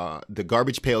the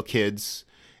Garbage Pail Kids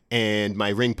and my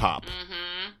Ring Pop.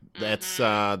 That's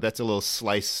a little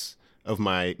slice of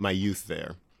my youth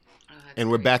there.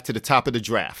 And we're back to the top of the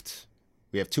draft.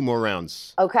 We have 2 more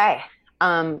rounds. Okay.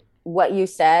 What you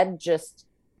said just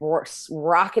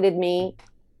rocketed me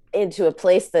into a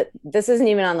place that this isn't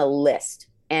even on the list.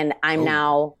 And I'm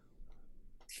now,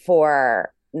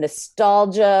 for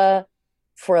nostalgia,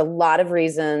 for a lot of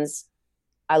reasons,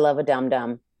 I love a Dum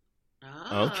Dum.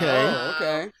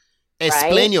 Okay.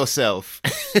 Explain yourself.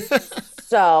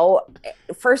 So,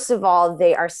 first of all,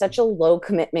 they are such a low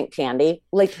commitment candy.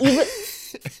 Like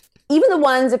even the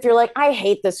ones, if you're like, I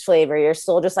hate this flavor, you're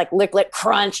still just like lick,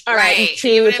 crunch. All right, chew,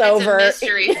 even it's over. It's a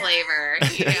mystery flavor,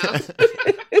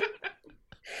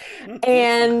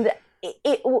 And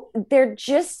they're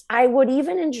just, I would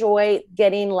even enjoy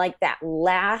getting like that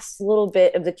last little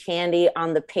bit of the candy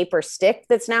on the paper stick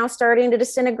that's now starting to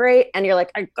disintegrate. And you're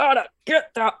like, I gotta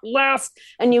get that last.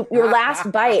 And your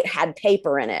last bite had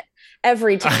paper in it.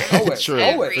 Every time.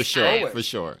 True. For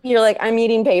sure. You're like, I'm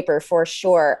eating paper for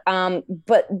sure.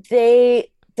 But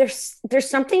there's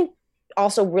something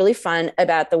also really fun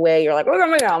about the way you're like, look at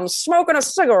me, I'm smoking a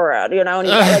cigarette, and you got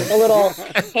like the little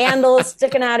handle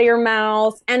sticking out of your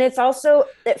mouth. And it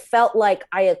felt like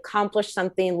I accomplished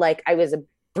something, like I was a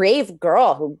brave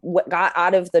girl who got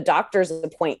out of the doctor's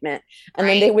appointment, and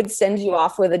then they would send you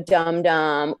off with a Dum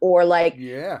Dum, or like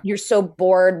you're so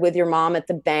bored with your mom at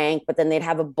the bank, but then they'd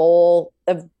have a bowl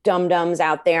of Dum Dums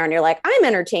out there, and you're like, I'm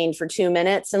entertained for 2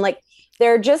 minutes. And like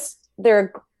they're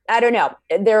I don't know,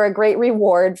 they're a great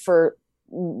reward for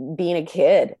being a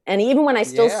kid. And even when I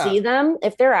still see them,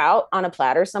 if they're out on a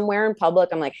platter somewhere in public,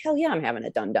 I'm like, hell yeah, I'm having a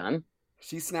Dum Dum.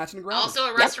 She's snatching the ground. Also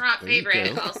a restaurant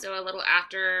favorite. Also a little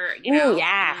after,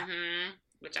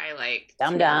 which I like.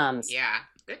 Dum Dums. Yeah.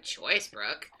 Good choice,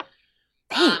 Brooke.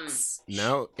 Thanks.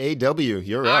 Now, AW,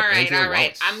 you're All up. right, Angela all right.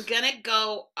 Waltz. I'm gonna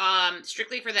go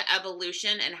strictly for the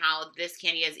evolution and how this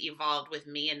candy has evolved with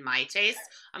me and my taste.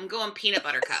 I'm going peanut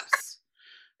butter cups.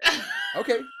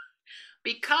 Okay.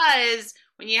 Because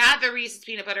when you had the Reese's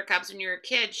peanut butter cups when you were a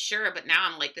kid, sure, but now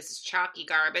I'm like, this is chalky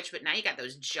garbage. But now you got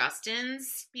those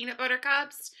Justin's peanut butter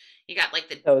cups. You got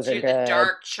like Those are the good.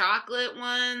 dark chocolate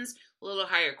ones, a little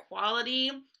higher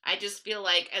quality. I just feel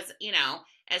like, as you know,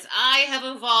 as I have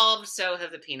evolved, so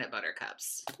have the peanut butter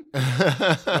cups.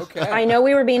 Okay. I know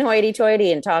we were being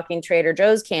hoity-toity and talking Trader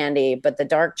Joe's candy, but the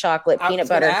dark chocolate I was peanut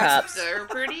gonna butter ask. cups. They're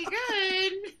pretty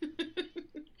good.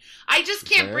 I just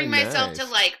can't Very bring myself to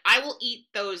nice. like. I will eat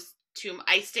those two.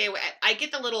 I stay away. I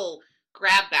get the little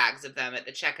grab bags of them at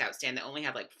the checkout stand that only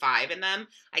have like 5 in them.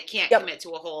 I can't Yep. commit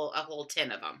to a whole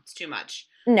tin of them. It's too much.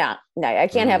 No, I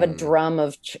can't have a Mm. drum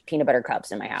of peanut butter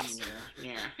cups in my house.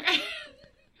 Yeah.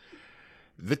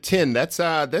 The tin, that's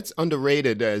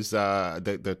underrated as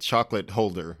the chocolate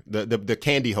holder, the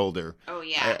candy holder. Oh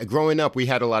yeah. Growing up, we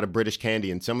had a lot of British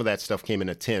candy, and some of that stuff came in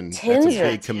a tin. Tins That's a are-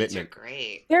 big Tins commitment. are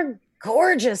great. They're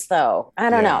gorgeous, though. I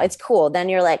don't know. Yeah. It's cool. Then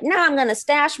you're like, no, I'm going to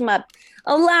stash my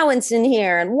allowance in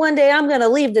here, and one day I'm going to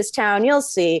leave this town. You'll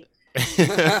see.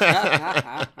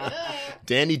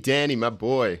 Danny, my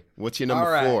boy, what's your number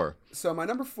All right. 4? So my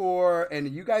number 4, and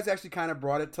you guys actually kind of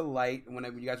brought it to light when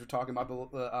you guys were talking about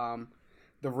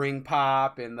the ring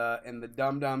pop and the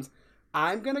dum dums.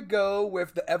 I'm gonna go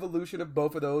with the evolution of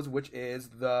both of those, which is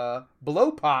the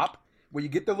blow pop, where you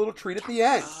get the little treat at the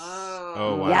end.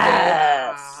 Oh, wow.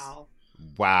 Yes.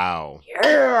 Wow.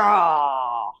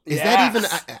 Yeah. Is that even?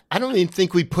 I don't even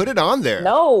think we put it on there.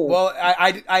 No. Well,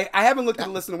 I haven't looked at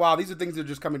the list in a while. These are things that are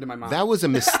just coming to my mind. That was a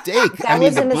mistake. That I mean,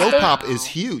 was the a blow mistake. pop is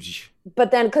huge.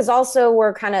 But then, because also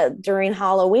we're kind of during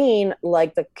Halloween,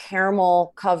 like the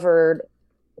caramel covered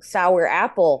sour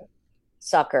apple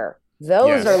sucker.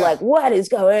 Those Yes. are like, what is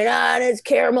going on? It's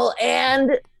caramel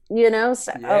and,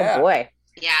 so, Yeah. oh boy.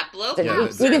 Yeah, blow So Yeah,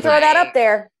 pops. you are can throw that great. up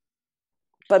there.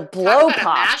 But blow about a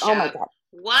pop. Oh my mashup. God.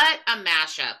 What a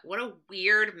mashup! What a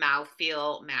weird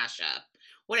mouthfeel mashup!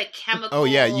 What a chemical. Oh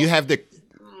yeah, you have the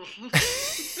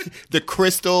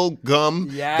crystal gum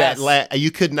Yes. that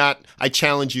you could not. I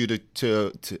challenge you to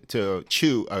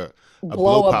chew a Blow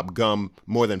blow a- pop gum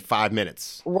more than 5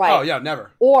 minutes. Right. Oh yeah,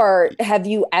 never. Or have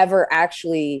you ever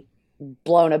actually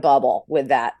blown a bubble with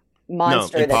that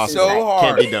monster? No, that's impossible. So inside? hard.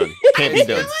 Can't be done. Can't be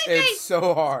done. It's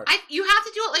so hard. You have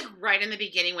to do it like right in the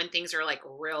beginning when things are like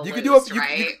real You loose, could do a- you-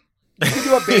 right? You can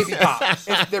do a baby pop.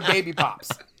 They're baby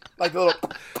pops, like the little.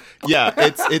 Yeah,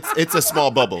 it's a small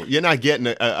bubble. You're not getting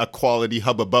a quality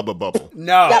Hubba Bubba bubble.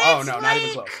 No, But oh it's no, not even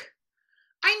like- close.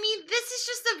 I mean, this is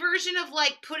just the version of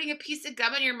like putting a piece of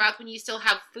gum in your mouth when you still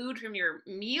have food from your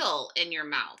meal in your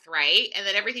mouth, right? And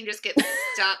then everything just gets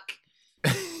stuck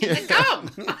in the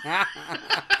gum.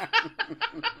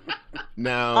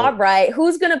 Now, All right.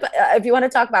 Who's going to, if you want to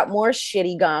talk about more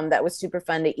shitty gum that was super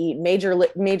fun to eat, Major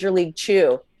League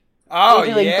Chew. Oh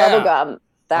Major League yeah. Bubble Gum.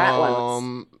 That one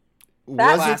was.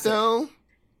 was Classic. it though?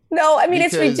 No, I mean,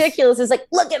 it's Because- ridiculous. It's like,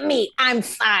 look at me. I'm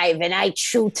 5 and I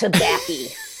chew tobacco.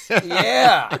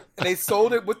 Yeah, and they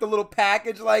sold it with the little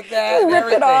package like that. and Rip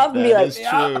it off and be That like, is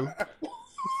Yeah. true.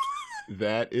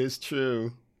 That is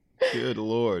true. Good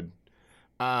Lord.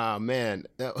 Ah, man.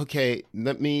 Okay,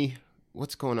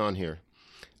 what's going on here?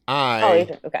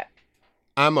 okay.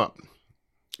 I'm up.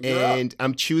 You're up. And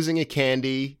I'm choosing a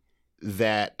candy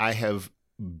that I have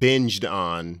binged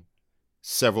on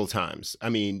several times. I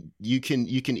mean, you can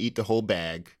eat the whole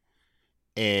bag,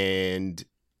 and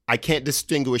I can't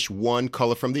distinguish one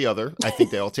color from the other. I think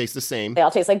they all taste the same. They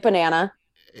all taste like banana.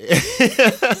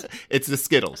 It's the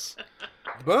Skittles.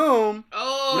 Boom.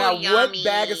 Oh, Now, yummy. what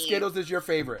bag of Skittles is your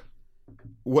favorite?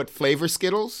 What flavor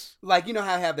Skittles? Like, you know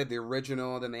how they have the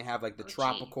original, then they have like the Oh, gee.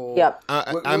 tropical. Yep.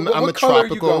 I'm what a color are you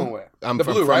tropical. going with? I'm The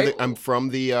from, blue, from right? the,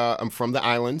 I'm from the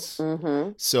islands,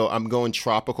 Mm-hmm. so I'm going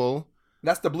tropical.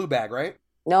 That's the blue bag, right?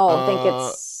 No, I think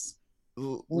it's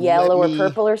yellow or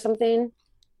purple or something.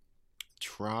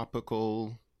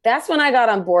 Tropical. That's when I got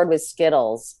on board with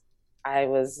Skittles. I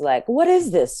was like, what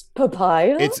is this?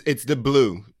 Papaya? It's the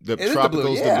blue. The It is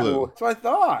tropical's yeah. the blue. That's what I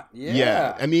thought.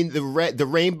 Yeah. I mean the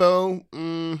rainbow.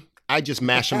 I just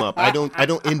mash them up. I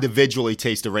don't individually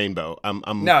taste the rainbow. I'm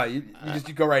No, you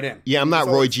go right in. Yeah, I'm not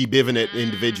So- Roy G. Biven it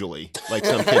individually like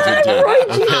some kids would do. Roy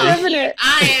G. Okay?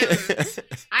 Biven.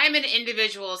 I am an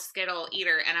individual Skittle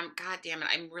eater, and God damn it,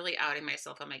 I'm really outing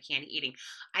myself on my candy eating.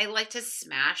 I like to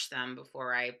smash them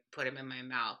before I put them in my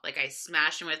mouth. Like I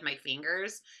smash them with my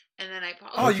fingers, and then I.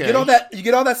 Oh, Okay. you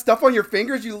get all that stuff on your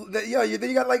fingers. You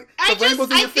got like the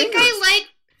rainbows in your I think fingers. I like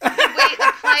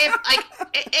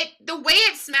The way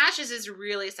it smashes is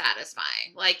really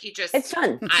satisfying. Like you just, It's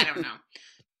fun. I don't know.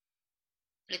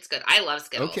 It's good. I love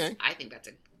Skittles. Okay. I think that's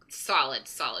a solid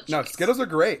No, choice. Skittles are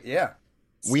great. Yeah.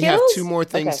 We have Skittles? 2 more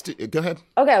things Okay. to go ahead.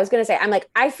 Okay, I was gonna say,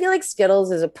 I feel like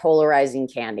Skittles is a polarizing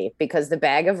candy because the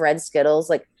bag of red Skittles,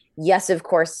 like, yes, of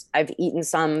course, I've eaten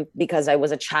some because I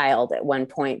was a child at one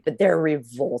point, but they're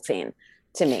revolting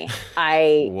to me.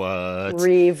 What?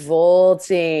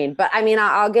 Revolting. But I mean,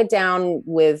 I'll get down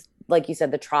with, like you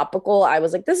said, the tropical. I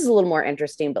was like, this is a little more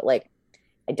interesting, but like,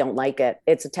 I don't like it.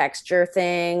 It's a texture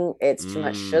thing. It's too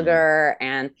much sugar,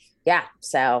 and yeah,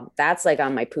 so that's like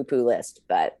on my poo-poo list.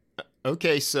 But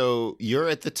Okay, so you're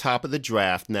at the top of the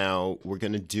draft now. We're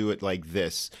going to do it like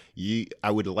this. I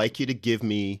would like you to give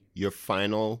me your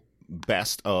final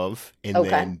best of and Okay.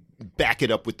 then back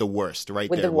it up with the worst right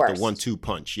With there the with worst. the 1-2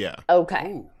 punch. Yeah. okay,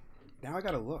 Ooh. Now I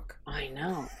gotta look. I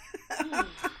know.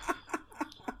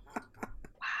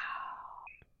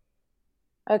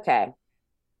 Okay.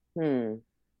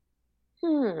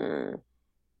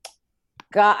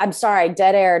 God, I'm sorry.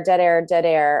 Dead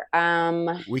air.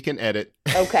 We can edit.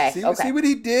 Okay. See, okay. see what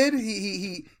he did?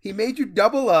 He made you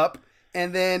double up,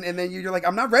 and then you're like,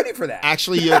 I'm not ready for that.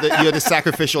 Actually, you're the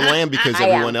sacrificial lamb because I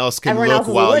am. everyone else can Everyone look else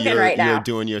is while looking you're right now. you're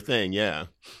doing your thing. Yeah.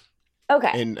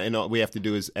 Okay. And all we have to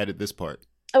do is edit this part.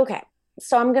 Okay.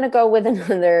 So I'm gonna go with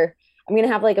another. I'm gonna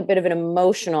have like a bit of an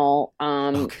emotional,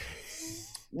 Okay.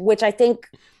 which I think,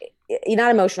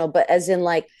 not emotional, but as in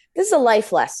like, this is a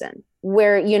life lesson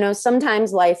where, you know,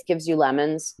 sometimes life gives you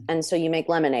lemons, and so you make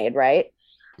lemonade, right?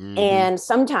 Mhm. And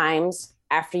sometimes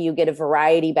after you get a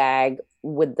variety bag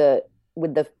with the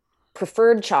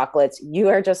preferred chocolates, you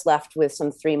are just left with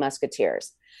some Three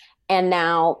Musketeers. And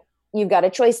now you've got a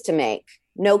choice to make.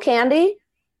 No candy,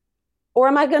 or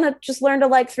am I going to just learn to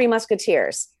like Three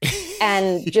Musketeers?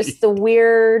 And just the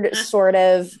weird sort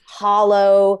of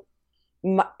hollow,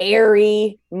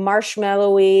 airy,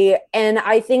 marshmallowy. And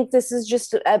I think this is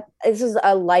just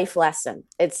a life lesson.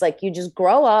 It's like you just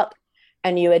grow up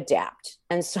and you adapt.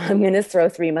 And so I'm going to throw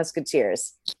Three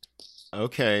Musketeers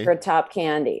Okay. for top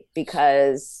candy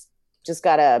because just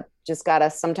gotta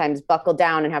sometimes buckle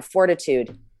down and have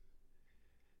fortitude.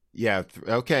 Yeah.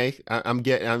 Okay. I'm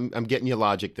getting your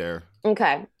logic there.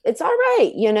 Okay, it's all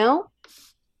right, you know.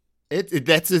 That's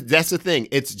the thing.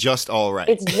 It's just all right.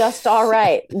 It's just all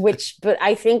right. But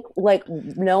I think like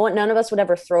none of us would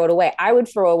ever throw it away. I would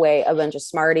throw away a bunch of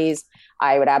Smarties.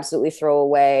 I would absolutely throw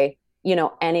away, you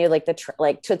know, any like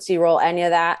like Tootsie Roll, any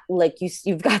of that. Like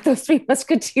you've got those Three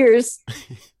Musketeers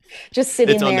just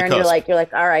sitting It's on the there, and you're cusp.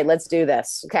 like, all right, let's do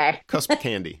this. Okay. Cusp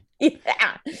candy.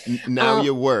 Yeah. Now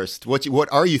your worst. What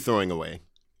are you throwing away?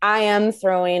 I am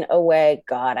throwing away.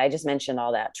 God, I just mentioned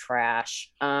all that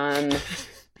trash.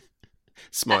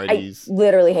 Smarties. I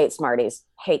literally hate Smarties.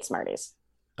 Hate Smarties.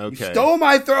 Okay. You stole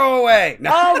my throwaway.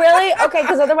 No. Oh, really? Okay,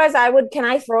 because otherwise can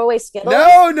I throw away Skittles?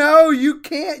 No, you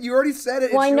can't. You already said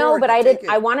it. Well, I It's know, yours. but You I take did.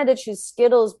 I wanted to choose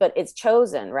Skittles, but it's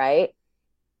chosen, right?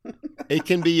 It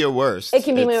can be your worst. It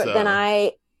can be. It's, Then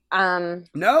I.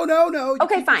 No. You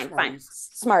Okay, keep fine, your fine. Smarties.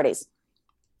 Smarties.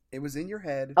 It was in your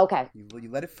head. Okay. You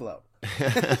let it flow.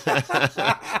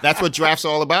 That's what draft's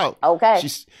all about. Okay.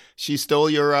 She stole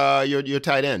your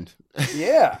tight end.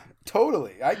 Yeah,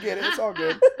 totally. I get it. It's all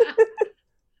good.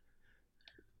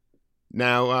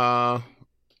 Now,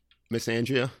 Miss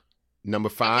Andrea, number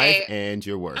 5 Okay. and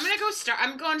your worst. I'm gonna go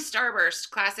I'm going Starburst,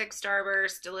 classic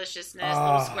Starburst, deliciousness, Oh.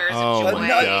 little squares Oh of my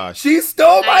joy. gosh. She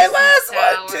stole my Nice and last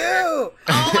one sour. too.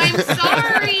 Oh, I'm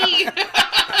sorry.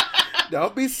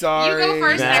 Don't be sorry. You go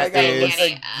first That next time, is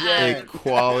Danny. a again.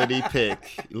 quality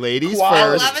pick. Ladies Quality. I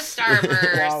first. love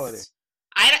a Quality. Starburst.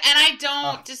 I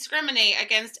don't Oh. discriminate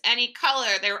against any color.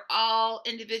 They're all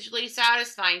individually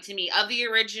satisfying to me. Of the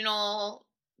original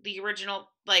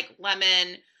like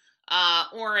lemon,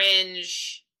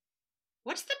 orange.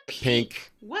 Wwhat's the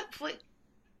Pink. What flavor?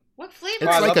 It's Oh,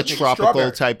 I like love a the pink. tropical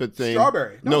Strawberry. type of thing.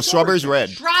 Strawberry. No, strawberry's red.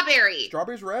 Strawberry.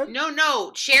 Strawberry's red.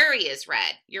 No, cherry is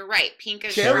red. You're right. Pink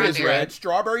is Cherry is strawberry. red.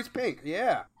 Strawberry's pink.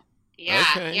 Yeah. Yeah,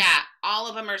 Okay. yeah. All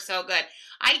of them are so good.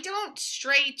 I don't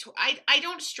stray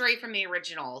from the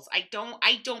originals. I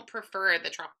don't prefer the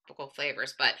tropical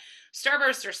flavors, but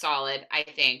Starbursts are solid, I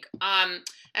think.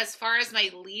 As far as my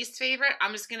least favorite,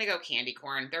 I'm just gonna go candy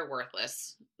corn. They're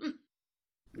worthless.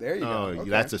 There you go. Oh, Okay.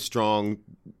 that's a strong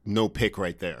no pick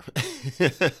right there.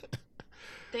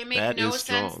 They make That no is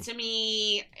strong. sense to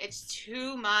me. It's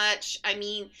too much. I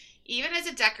mean, even as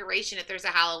a decoration, if there's a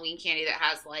Halloween candy that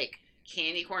has like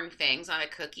candy corn things on a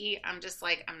cookie, I'm just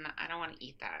like, I don't want to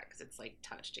eat that because it's like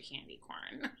touched to candy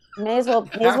corn. May as well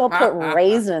put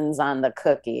raisins on the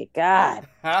cookie. God.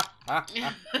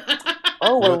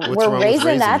 Oh, What's were wrong with Raisinets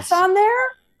raisins? on there?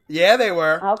 Yeah, they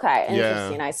were. Okay,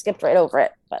 interesting. I skipped right over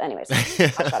it. But anyways, I'll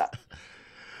shut up.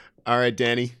 All right,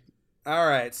 Danny. All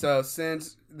right, so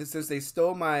since they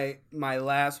stole my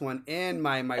last one and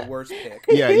my worst pick.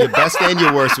 Yeah, your best and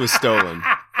your worst was stolen.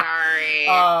 Sorry.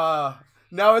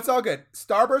 No, it's all good.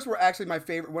 Starburst were actually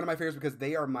one of my favorites because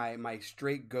they are my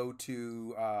straight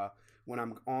go-to when I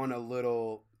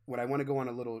want to go on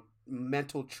a little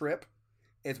mental trip.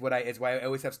 Is why I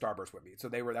always have Starburst with me. So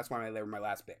that's why they were my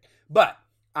last pick. But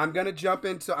I'm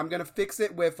gonna fix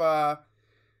it with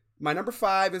my number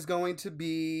 5 is going to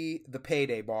be the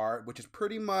Payday bar, which is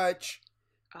pretty much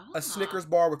a Snickers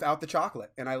bar without the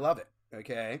chocolate, and I love it.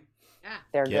 Okay. Yeah.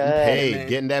 They're Getting good. paid,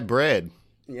 getting that bread.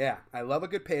 Yeah, I love a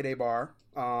good Payday bar.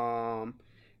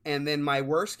 And then my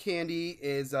worst candy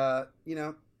is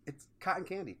it's cotton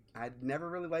candy. I never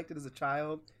really liked it as a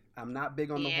child. I'm not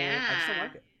big on the whole. I just don't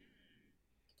like it.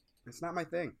 It's not my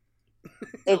thing.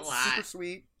 It's super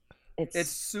sweet. It's It's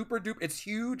super duper. It's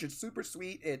huge. It's super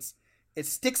sweet. It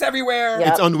sticks everywhere. Yep.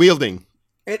 It's unwielding.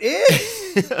 It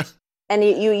is. and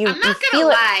you I'm not gonna feel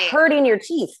lie. it hurting your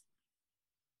teeth.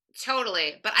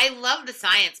 Totally, but I love the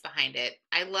science behind it.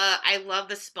 I love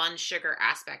the spun sugar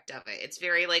aspect of it. It's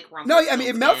very like No, I mean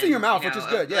it melts in your mouth, which is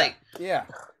good. Yeah, Like, yeah.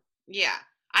 yeah.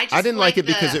 I didn't like it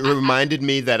because it the- reminded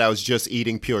me that I was just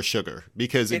eating pure sugar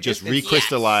because it just it's-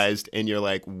 recrystallized and you're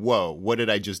like, whoa, what did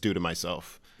I just do to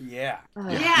myself? Yeah.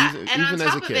 Yeah, even- and on even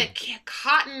as a top of kid. it,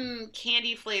 cotton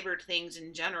candy flavored things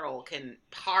in general can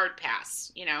hard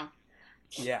pass.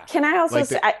 Yeah. Can I also Like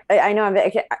say, I know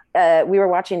we were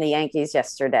watching the Yankees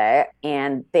yesterday,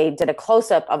 and they did a close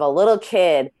up of a little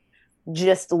kid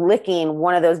just licking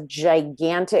one of those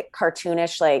gigantic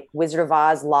cartoonish like Wizard of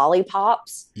Oz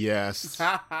lollipops, Yes.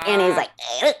 and he's like,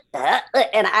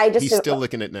 and I just He's still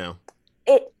licking it now.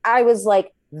 I was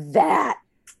like, that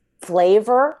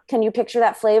flavor. Can you picture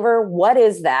that flavor? What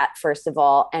is that, first of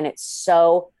all? And it's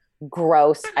so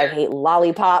gross. I hate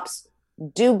lollipops.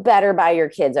 Do better by your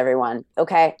kids, everyone.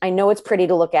 Okay. I know it's pretty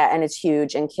to look at and it's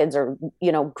huge, and kids are,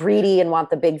 greedy and want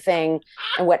the big thing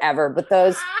and whatever, but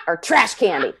those are trash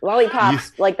candy.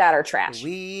 Lollipops like that are trash.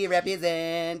 We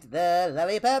represent the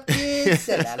lollipop kids,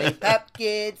 the lollipop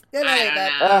kids, the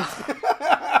I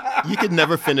lollipop. You could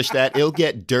never finish that. It'll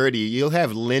get dirty. You'll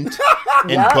have lint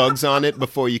and Yep. bugs on it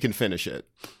before you can finish it.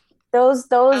 Those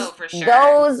for sure.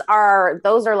 those are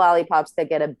lollipops that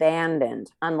get abandoned,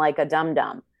 unlike a Dum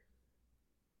Dum.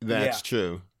 That's Yeah.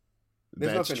 true.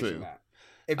 There's That's no finishing true. that.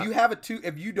 If you have a tooth,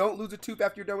 if you don't lose a tooth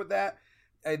after you're done with that,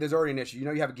 there's already an issue. You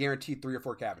have a guaranteed 3 or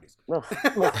 4 cavities. Ugh.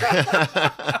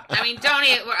 I mean, don't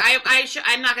even.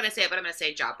 I'm not gonna say it, but I'm gonna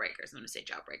say Jawbreakers. I'm gonna say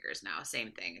Jawbreakers now.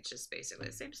 Same thing. It's just basically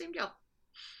the same deal.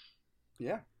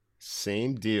 Yeah.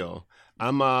 Same deal.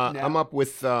 I'm up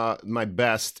with my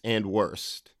best and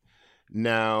worst.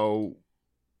 Now,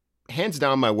 hands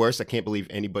down, my worst. I can't believe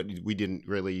it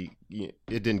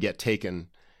didn't get taken.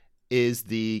 Is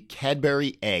the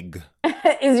Cadbury egg?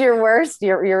 Is your worst?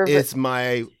 Your It's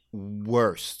my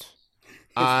worst.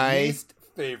 His least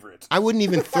favorite. I wouldn't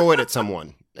even throw it at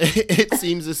someone. It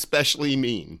seems especially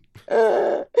mean.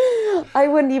 I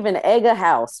wouldn't even egg a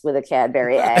house with a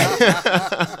Cadbury egg.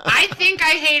 I think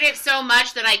I hate it so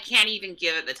much that I can't even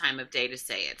give it the time of day to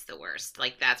say it's the worst.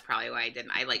 Like, that's probably why I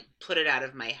didn't. I put it out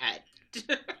of my head.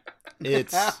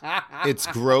 It's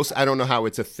gross. I don't know how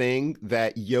it's a thing.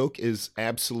 That yolk is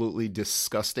absolutely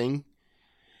disgusting.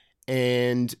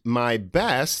 And my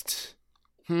best,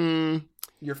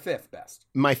 Your 5th best.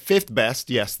 my 5th best.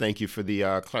 Yes, thank you for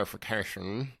the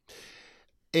clarification.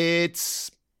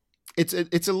 It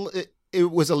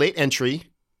was a late entry.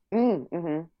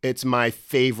 Mm-hmm. It's my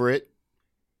favorite.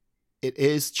 It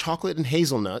is chocolate and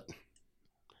hazelnut.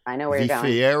 I know where The you're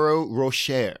going. Ferrero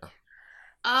Rocher.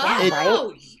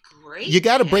 Oh, great. You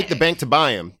got to break the pick. bank to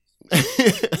buy them.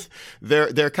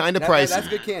 They're kind of pricey, That's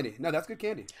good candy. No, that's good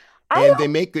candy. and they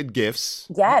make good gifts.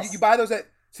 Yes. You buy those at.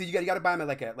 See, you got to buy them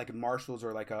at like a Marshalls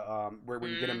or like a where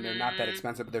you get them. They're not that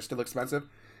expensive, but they're still expensive.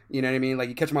 You know what I mean? Like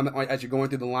you catch them as you're going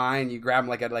through the line. You grab them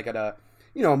like at a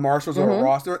a Marshalls or a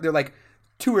Ross. They're like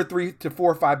 $2 or $3 to $4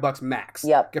 or $5 max.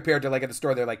 Yep. Compared to like at the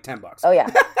store, they're like $10. Oh yeah.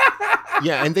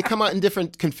 Yeah, and they come out in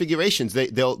different configurations.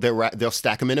 They'll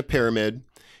stack them in a pyramid.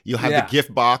 You'll have Yeah. the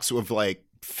gift box with like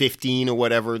 15 or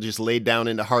whatever just laid down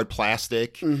into hard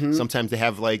plastic. Mm-hmm. Sometimes they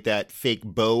have like that fake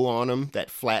bow on them, that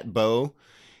flat bow,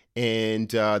 and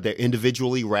they're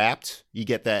individually wrapped. You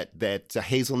get that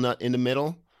hazelnut in the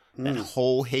middle, that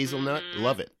whole hazelnut.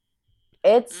 Love it.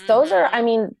 Those are, I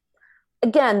mean,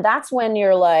 again, that's when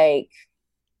you're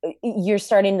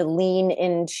starting to lean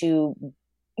into,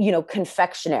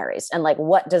 confectionaries and like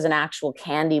what does an actual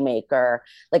candy maker,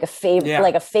 like Yeah.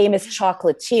 like a famous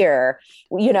chocolatier,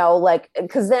 like,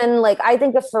 because then like I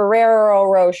think a Ferrero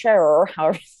Rocher, or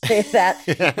however you say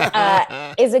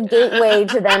that, is a gateway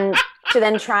to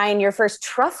then trying your first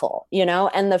truffle,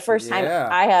 and the first time Yeah.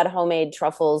 I had homemade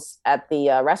truffles at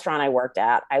the restaurant I worked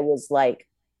at, I was like,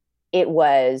 it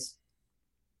was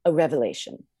a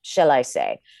revelation, shall I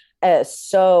say.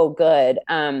 So good.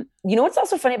 What's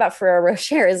also funny about Ferrero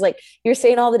Rocher is like you're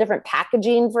saying all the different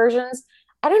packaging versions.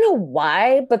 I don't know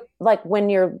why, but like when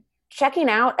you're checking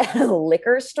out at a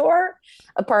liquor store,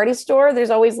 a party store, there's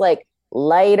always like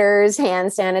lighters, hand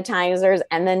sanitizers,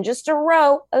 and then just a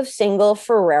row of single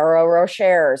Ferrero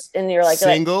Rochers. And you're like,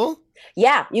 single?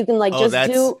 Yeah, you can like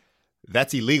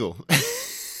that's illegal.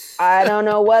 I don't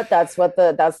know what that's what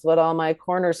all my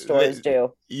corner stores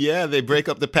do. Yeah, they break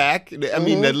up the pack. I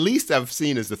mean, the least I've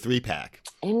seen is the 3-pack.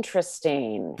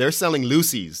 Interesting. They're selling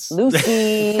Lucy's.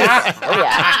 Lucy's. Oh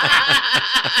yeah.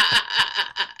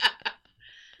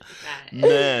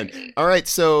 Man. All right,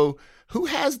 so who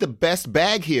has the best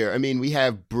bag here? I mean, we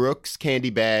have Brooks Candy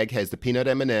Bag has the peanut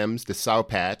M&Ms, the Sour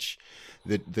Patch,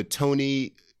 the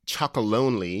Tony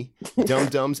Chocolonely, Dum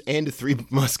Dums, and the Three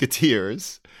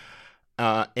Musketeers.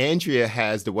 Andrea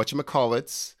has the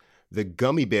whatchamacallits, the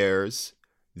Gummy Bears,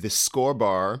 the Score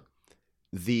Bar,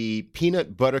 the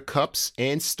Peanut Butter Cups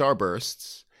and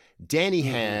Starbursts. Danny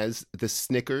has the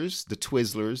Snickers, the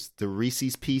Twizzlers, the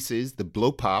Reese's Pieces, the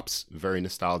Blow Pops, very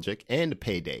nostalgic, and the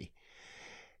Payday.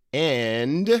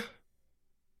 And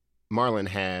Marlon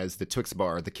has the Twix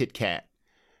Bar, the Kit Kat.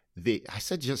 I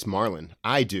said just Marlon.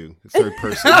 I do. Third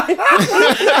person.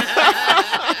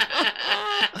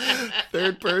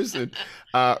 Third person.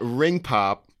 Ring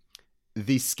Pop,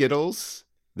 the Skittles,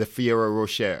 the Ferrero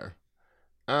Rocher.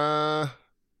 I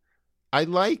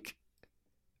like.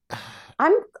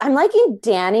 I'm liking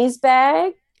Danny's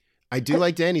bag. I do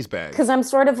like Danny's bag because I'm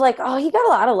sort of like, oh, he got a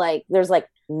lot of like. There's like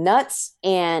nuts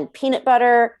and peanut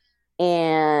butter,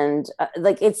 and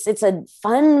like it's a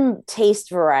fun taste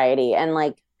variety. And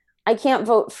like, I can't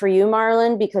vote for you,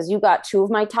 Marlon, because you got two of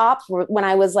my tops. When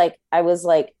I was like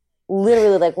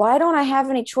literally like, why don't I have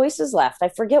any choices left? I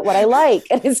forget what I like.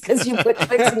 And it's because you put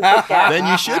Twix and Kit Kat. Then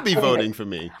you should be voting for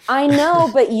me. I know,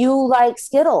 but you like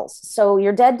Skittles, so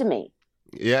you're dead to me.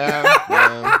 Yeah.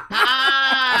 Yeah.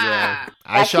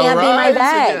 I shall can't rise be my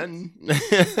bag. again.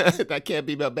 That can't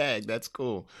be my bag. That's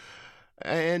cool.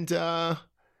 And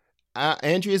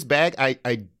Andrea's bag,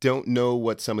 I don't know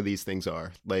what some of these things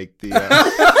are. Like the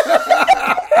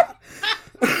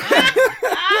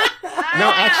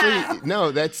No, actually,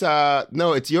 no, that's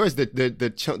no, it's yours.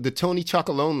 The Tony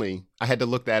Chocolonely. I had to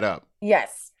look that up.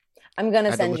 Yes. I'm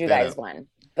gonna send you guys one.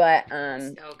 But I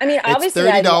mean, It's obviously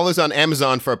 $30 on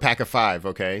Amazon for a pack of 5,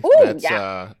 okay? Ooh, That's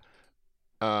yeah.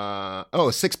 a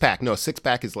 6-pack. No,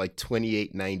 6-pack is like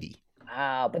 $28.90.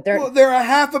 Wow, but they're a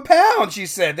half a pound, she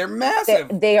said. They're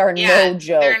massive. They are no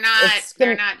joke.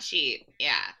 They're not cheap.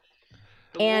 Yeah.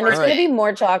 And it's going to be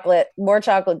more chocolate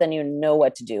than you know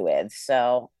what to do with.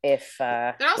 So if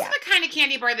they're also the kind of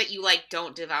candy bar that you like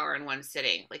don't devour in one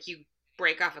sitting. Like you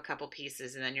break off a couple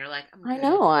pieces and then you're like, I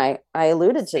know. I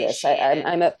alluded to this.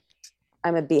 I'm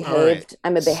a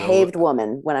behaved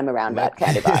woman when I'm around that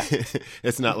candy bar.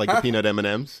 It's not like the peanut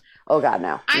M&Ms. Oh God,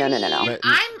 no. No.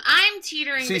 I'm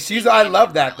teetering. See, I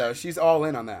love that though. She's all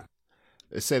in on that.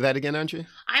 Say that again, Andrea.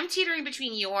 I'm teetering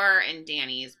between your and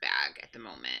Danny's bag at the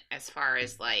moment, as far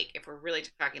as like if we're really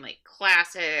talking like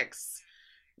classics,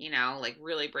 like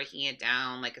really breaking it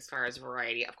down, like as far as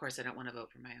variety. Of course, I don't want to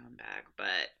vote for my own bag,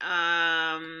 but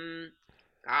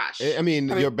gosh, I mean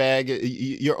your bag,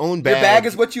 your own bag. Your bag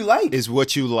is what you like. Is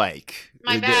what you like.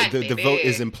 My bag, the vote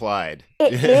is implied.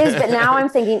 It is, but now I'm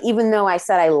thinking, even though I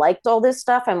said I liked all this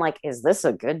stuff, I'm like, is this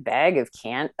a good bag of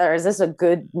or is this a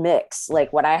good mix?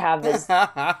 Like what I have is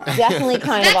definitely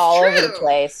kind of all over the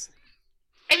place.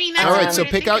 I mean, that's all right. So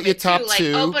pick out your top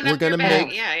two. We're gonna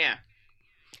make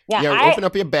open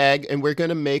up your bag, and we're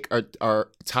gonna make our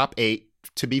top 8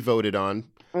 to be voted on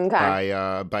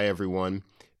by everyone.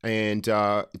 And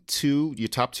your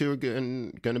top 2 are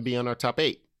going to be on our top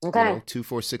 8. Okay. 2,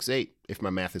 4, 6, 8, if my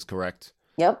math is correct.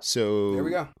 Yep. So there we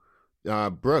go.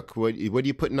 Brooke, what are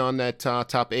you putting on that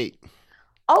top 8?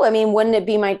 Oh, I mean, wouldn't it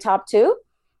be my top 2?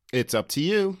 It's up to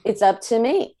you. It's up to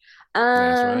me.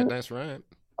 That's right.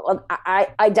 Well,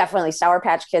 I definitely Sour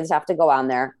Patch Kids have to go on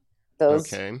there.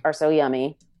 Those are so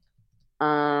yummy.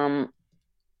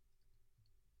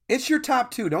 It's your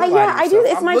top 2. Don't lie to yourself. I do.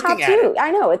 It's my top 2.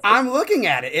 I know. I'm looking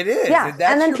at it. It is. Yeah,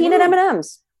 and then peanut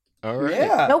M&Ms. All right.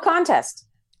 Yeah. No contest.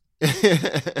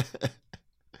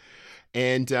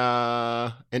 And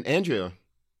Andrea.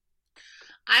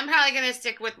 I'm probably gonna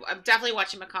stick with. I'm definitely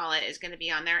whatchamacallit is gonna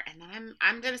be on there, and then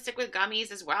I'm gonna stick with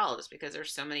gummies as well, just because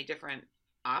there's so many different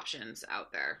options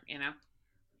out there.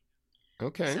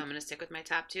 Okay. So I'm gonna stick with my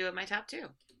top two of my top two.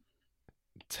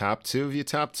 Top two of your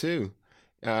top two.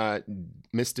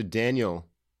 Mr. Daniel.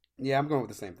 Yeah, I'm going with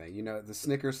the same thing. The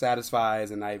Snickers satisfies,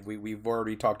 and we've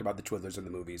already talked about the Twizzlers in the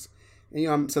movies.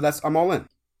 So I'm all in.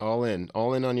 All in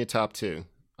on your top two.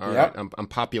 All Yep. right, I'm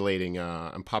populating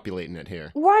it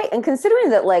here. Right, and considering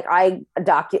that, like, I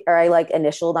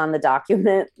initialed on the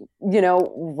document,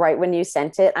 right when you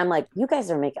sent it, I'm like, you guys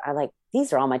are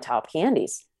these are all my top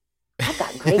candies. I've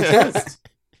got great taste.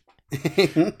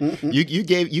 You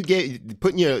gave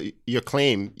putting your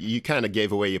claim. You kind of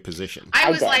gave away your position. I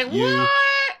was did. like, what?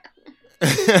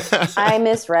 I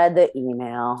misread the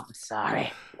email. I'm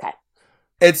sorry. Okay.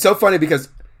 It's so funny because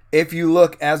if you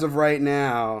look as of right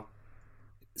now,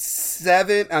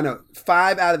 5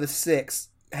 out of the 6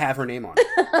 have her name on it.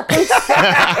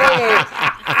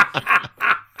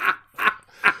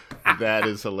 That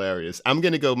is hilarious. I'm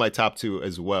going to go my top two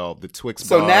as well. The Twix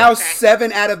So bar. now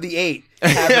 7 out of the 8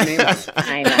 have her name on it.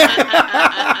 I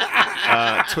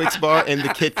know. Twix bar and the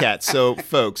Kit Kat. So,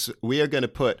 folks, we are going to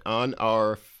put on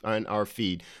our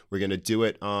feed. We're going to do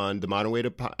it on the Modern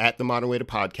Waiter at the Modern Waiter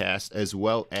podcast, as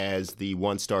well as the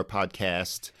One Star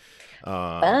Podcast.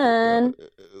 Fun.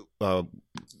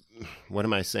 What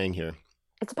am I saying here?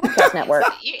 It's a podcast network.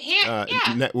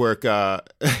 Network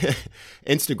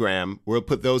Instagram. We'll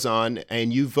put those on,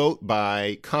 and you vote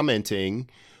by commenting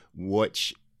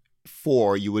which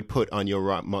 4 you would put on your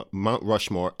Mount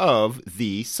Rushmore of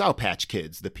the Sour Patch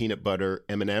Kids, the peanut butter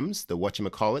M&Ms, the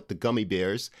whatchamacallit, the gummy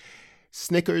bears,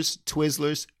 Snickers,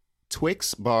 Twizzlers,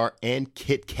 Twix bar, and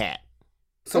Kit Kat.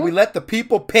 So we let the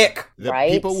people pick. The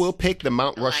Right. people will pick the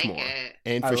Mount Rushmore,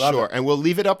 and I for love sure. it. And we'll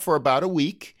leave it up for about a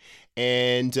week.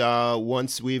 And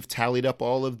once we've tallied up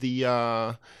all of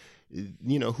the,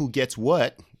 who gets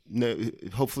what, no,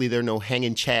 hopefully there are no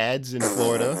hanging chads in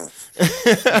Florida.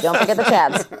 Don't forget the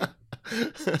chads.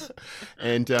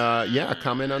 And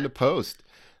comment on the post.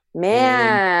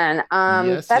 Man,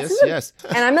 Yes.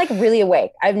 and I'm like really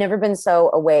awake. I've never been so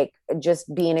awake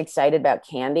just being excited about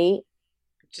candy.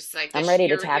 Just like I'm ready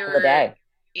to tackle the day.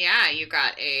 Yeah, you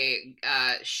got a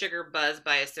sugar buzz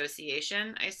by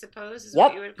association, I suppose, is Yep.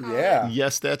 what you would call Yeah. it.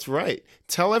 Yes, that's right.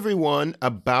 Tell everyone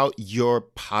about your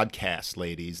podcast,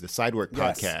 ladies, the Sidework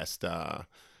Yes. podcast.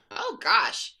 Oh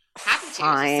gosh, happy to.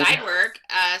 Fine. Sidework.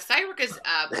 Sidework is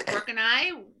Brooke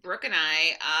and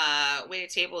I waited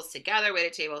tables together,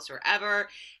 waited tables forever,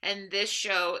 and this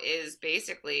show is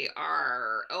basically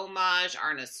our homage,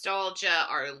 our nostalgia,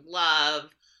 our love.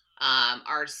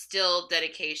 Our still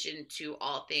dedication to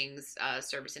all things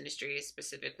service industry,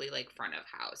 specifically like front of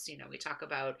house. We talk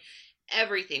about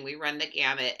everything. We run the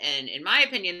gamut, and in my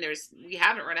opinion, we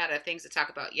haven't run out of things to talk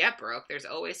about yet, Brooke. There's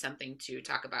always something to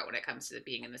talk about when it comes to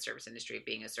being in the service industry,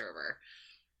 being a server.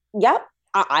 Yep.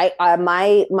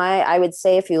 I would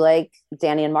say if you like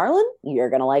Danny and Marlon,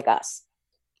 you're gonna like us.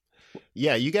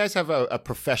 Yeah, you guys have a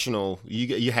professional.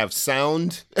 You have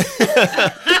sound,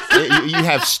 you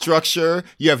have structure,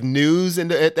 you have news,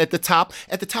 and at the top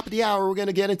of the hour, we're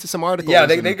gonna get into some articles. Yeah,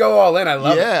 they go all in. I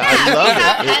love it. Yeah, I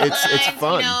love it. It's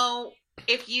Headlines, fun.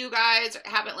 If you guys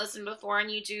haven't listened before and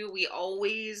you do, we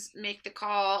always make the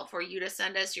call for you to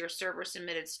send us your server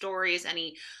submitted stories,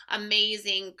 any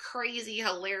amazing, crazy,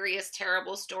 hilarious,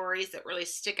 terrible stories that really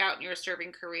stick out in your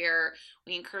serving career.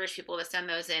 We encourage people to send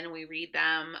those in. We read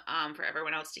them for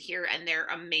everyone else to hear, and they're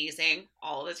amazing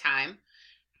all the time.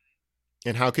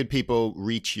 And how could people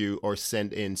reach you or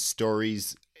send in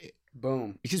stories?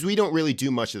 Boom. Because we don't really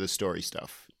do much of the story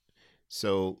stuff.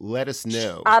 So let us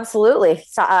know. Absolutely.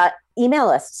 So, email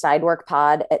us,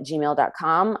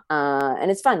 sideworkpod@gmail.com. And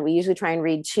it's fun. We usually try and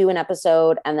read 2 an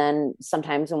episode. And then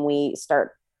sometimes when we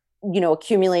start,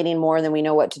 accumulating more than we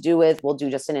know what to do with, we'll do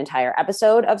just an entire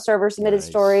episode of server submitted Nice.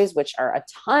 stories, which are a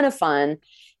ton of fun.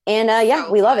 And So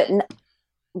we love it. fun.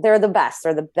 They're the best.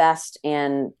 They're the best.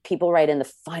 And people write in the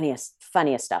funniest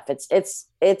stuff. It's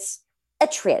a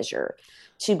treasure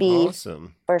to be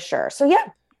Awesome. for sure. So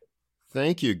yeah.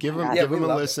 Thank you. Give them Yeah, we a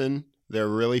love it. listen. They're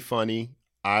really funny.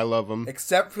 I love them.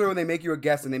 Except for when they make you a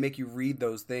guest and they make you read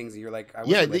those things, and you're like, I wish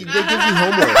Yeah, I they read give you it.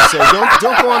 homework. So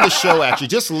don't go on the show. Actually,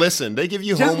 just listen. They give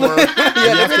you Just homework. li- and Yeah, you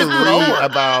have they to give you read homework.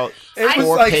 about It was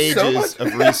 4 like so pages much-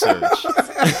 of research.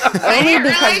 I Only didn't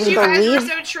because realize we you guys were believe.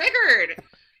 so triggered.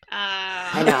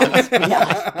 I know.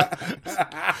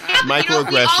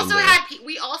 Microaggression there.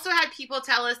 We also had people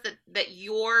tell us that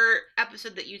your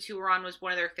episode that you two were on was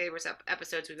one of their favorite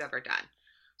episodes we've ever done.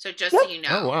 So just so you know,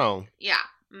 Oh wow. yeah,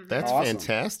 That's Awesome.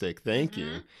 fantastic. Thank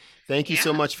you. Thank you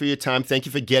so much for your time. Thank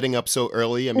you for getting up so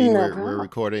early. I mean, we're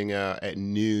recording at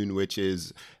noon, which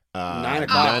is 9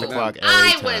 o'clock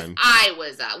LA time. I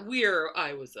was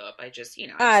up. I just,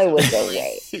 I was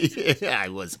awake. I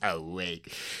was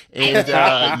awake. And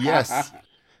yes.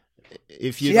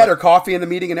 If she had her coffee in the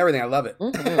meeting and everything. I love it.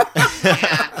 And now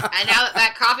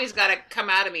that coffee's got to come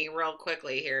out of me real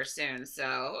quickly here soon.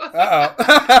 So,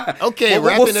 okay, we'll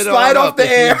wrapping it slide all off up. the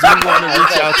air. If you do want to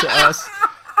reach out to us,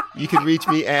 you can reach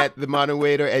me at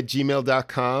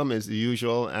themodernwaiter@gmail.com as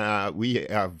usual. We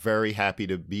are very happy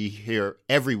to be here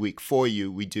every week for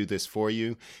you. We do this for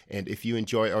you. And if you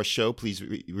enjoy our show, please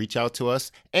reach out to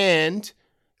us and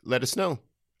let us know.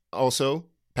 Also,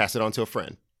 pass it on to a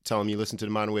friend. Tell them you listened to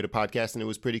the Modern Waiter podcast and it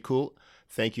was pretty cool.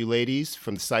 Thank you, ladies,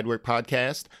 from the Sidework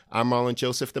Podcast. I'm Marlon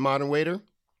Joseph, the Modern Waiter.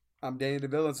 I'm Danny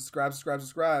DeVille, and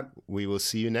subscribe. We will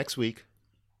see you next week.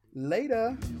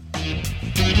 Later.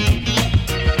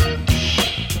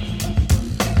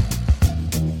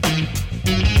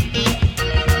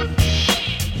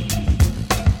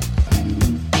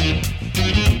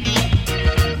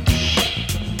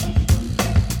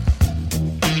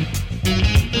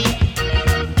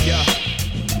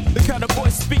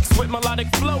 Speaks with melodic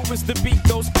flow as the beat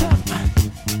goes clap.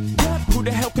 Who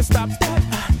the hell can stop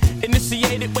that?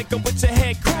 Initiated, wake up with your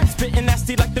head cracked, spitting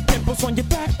nasty like the pimples on your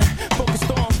back.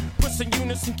 Focused on pushing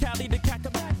units from Cali to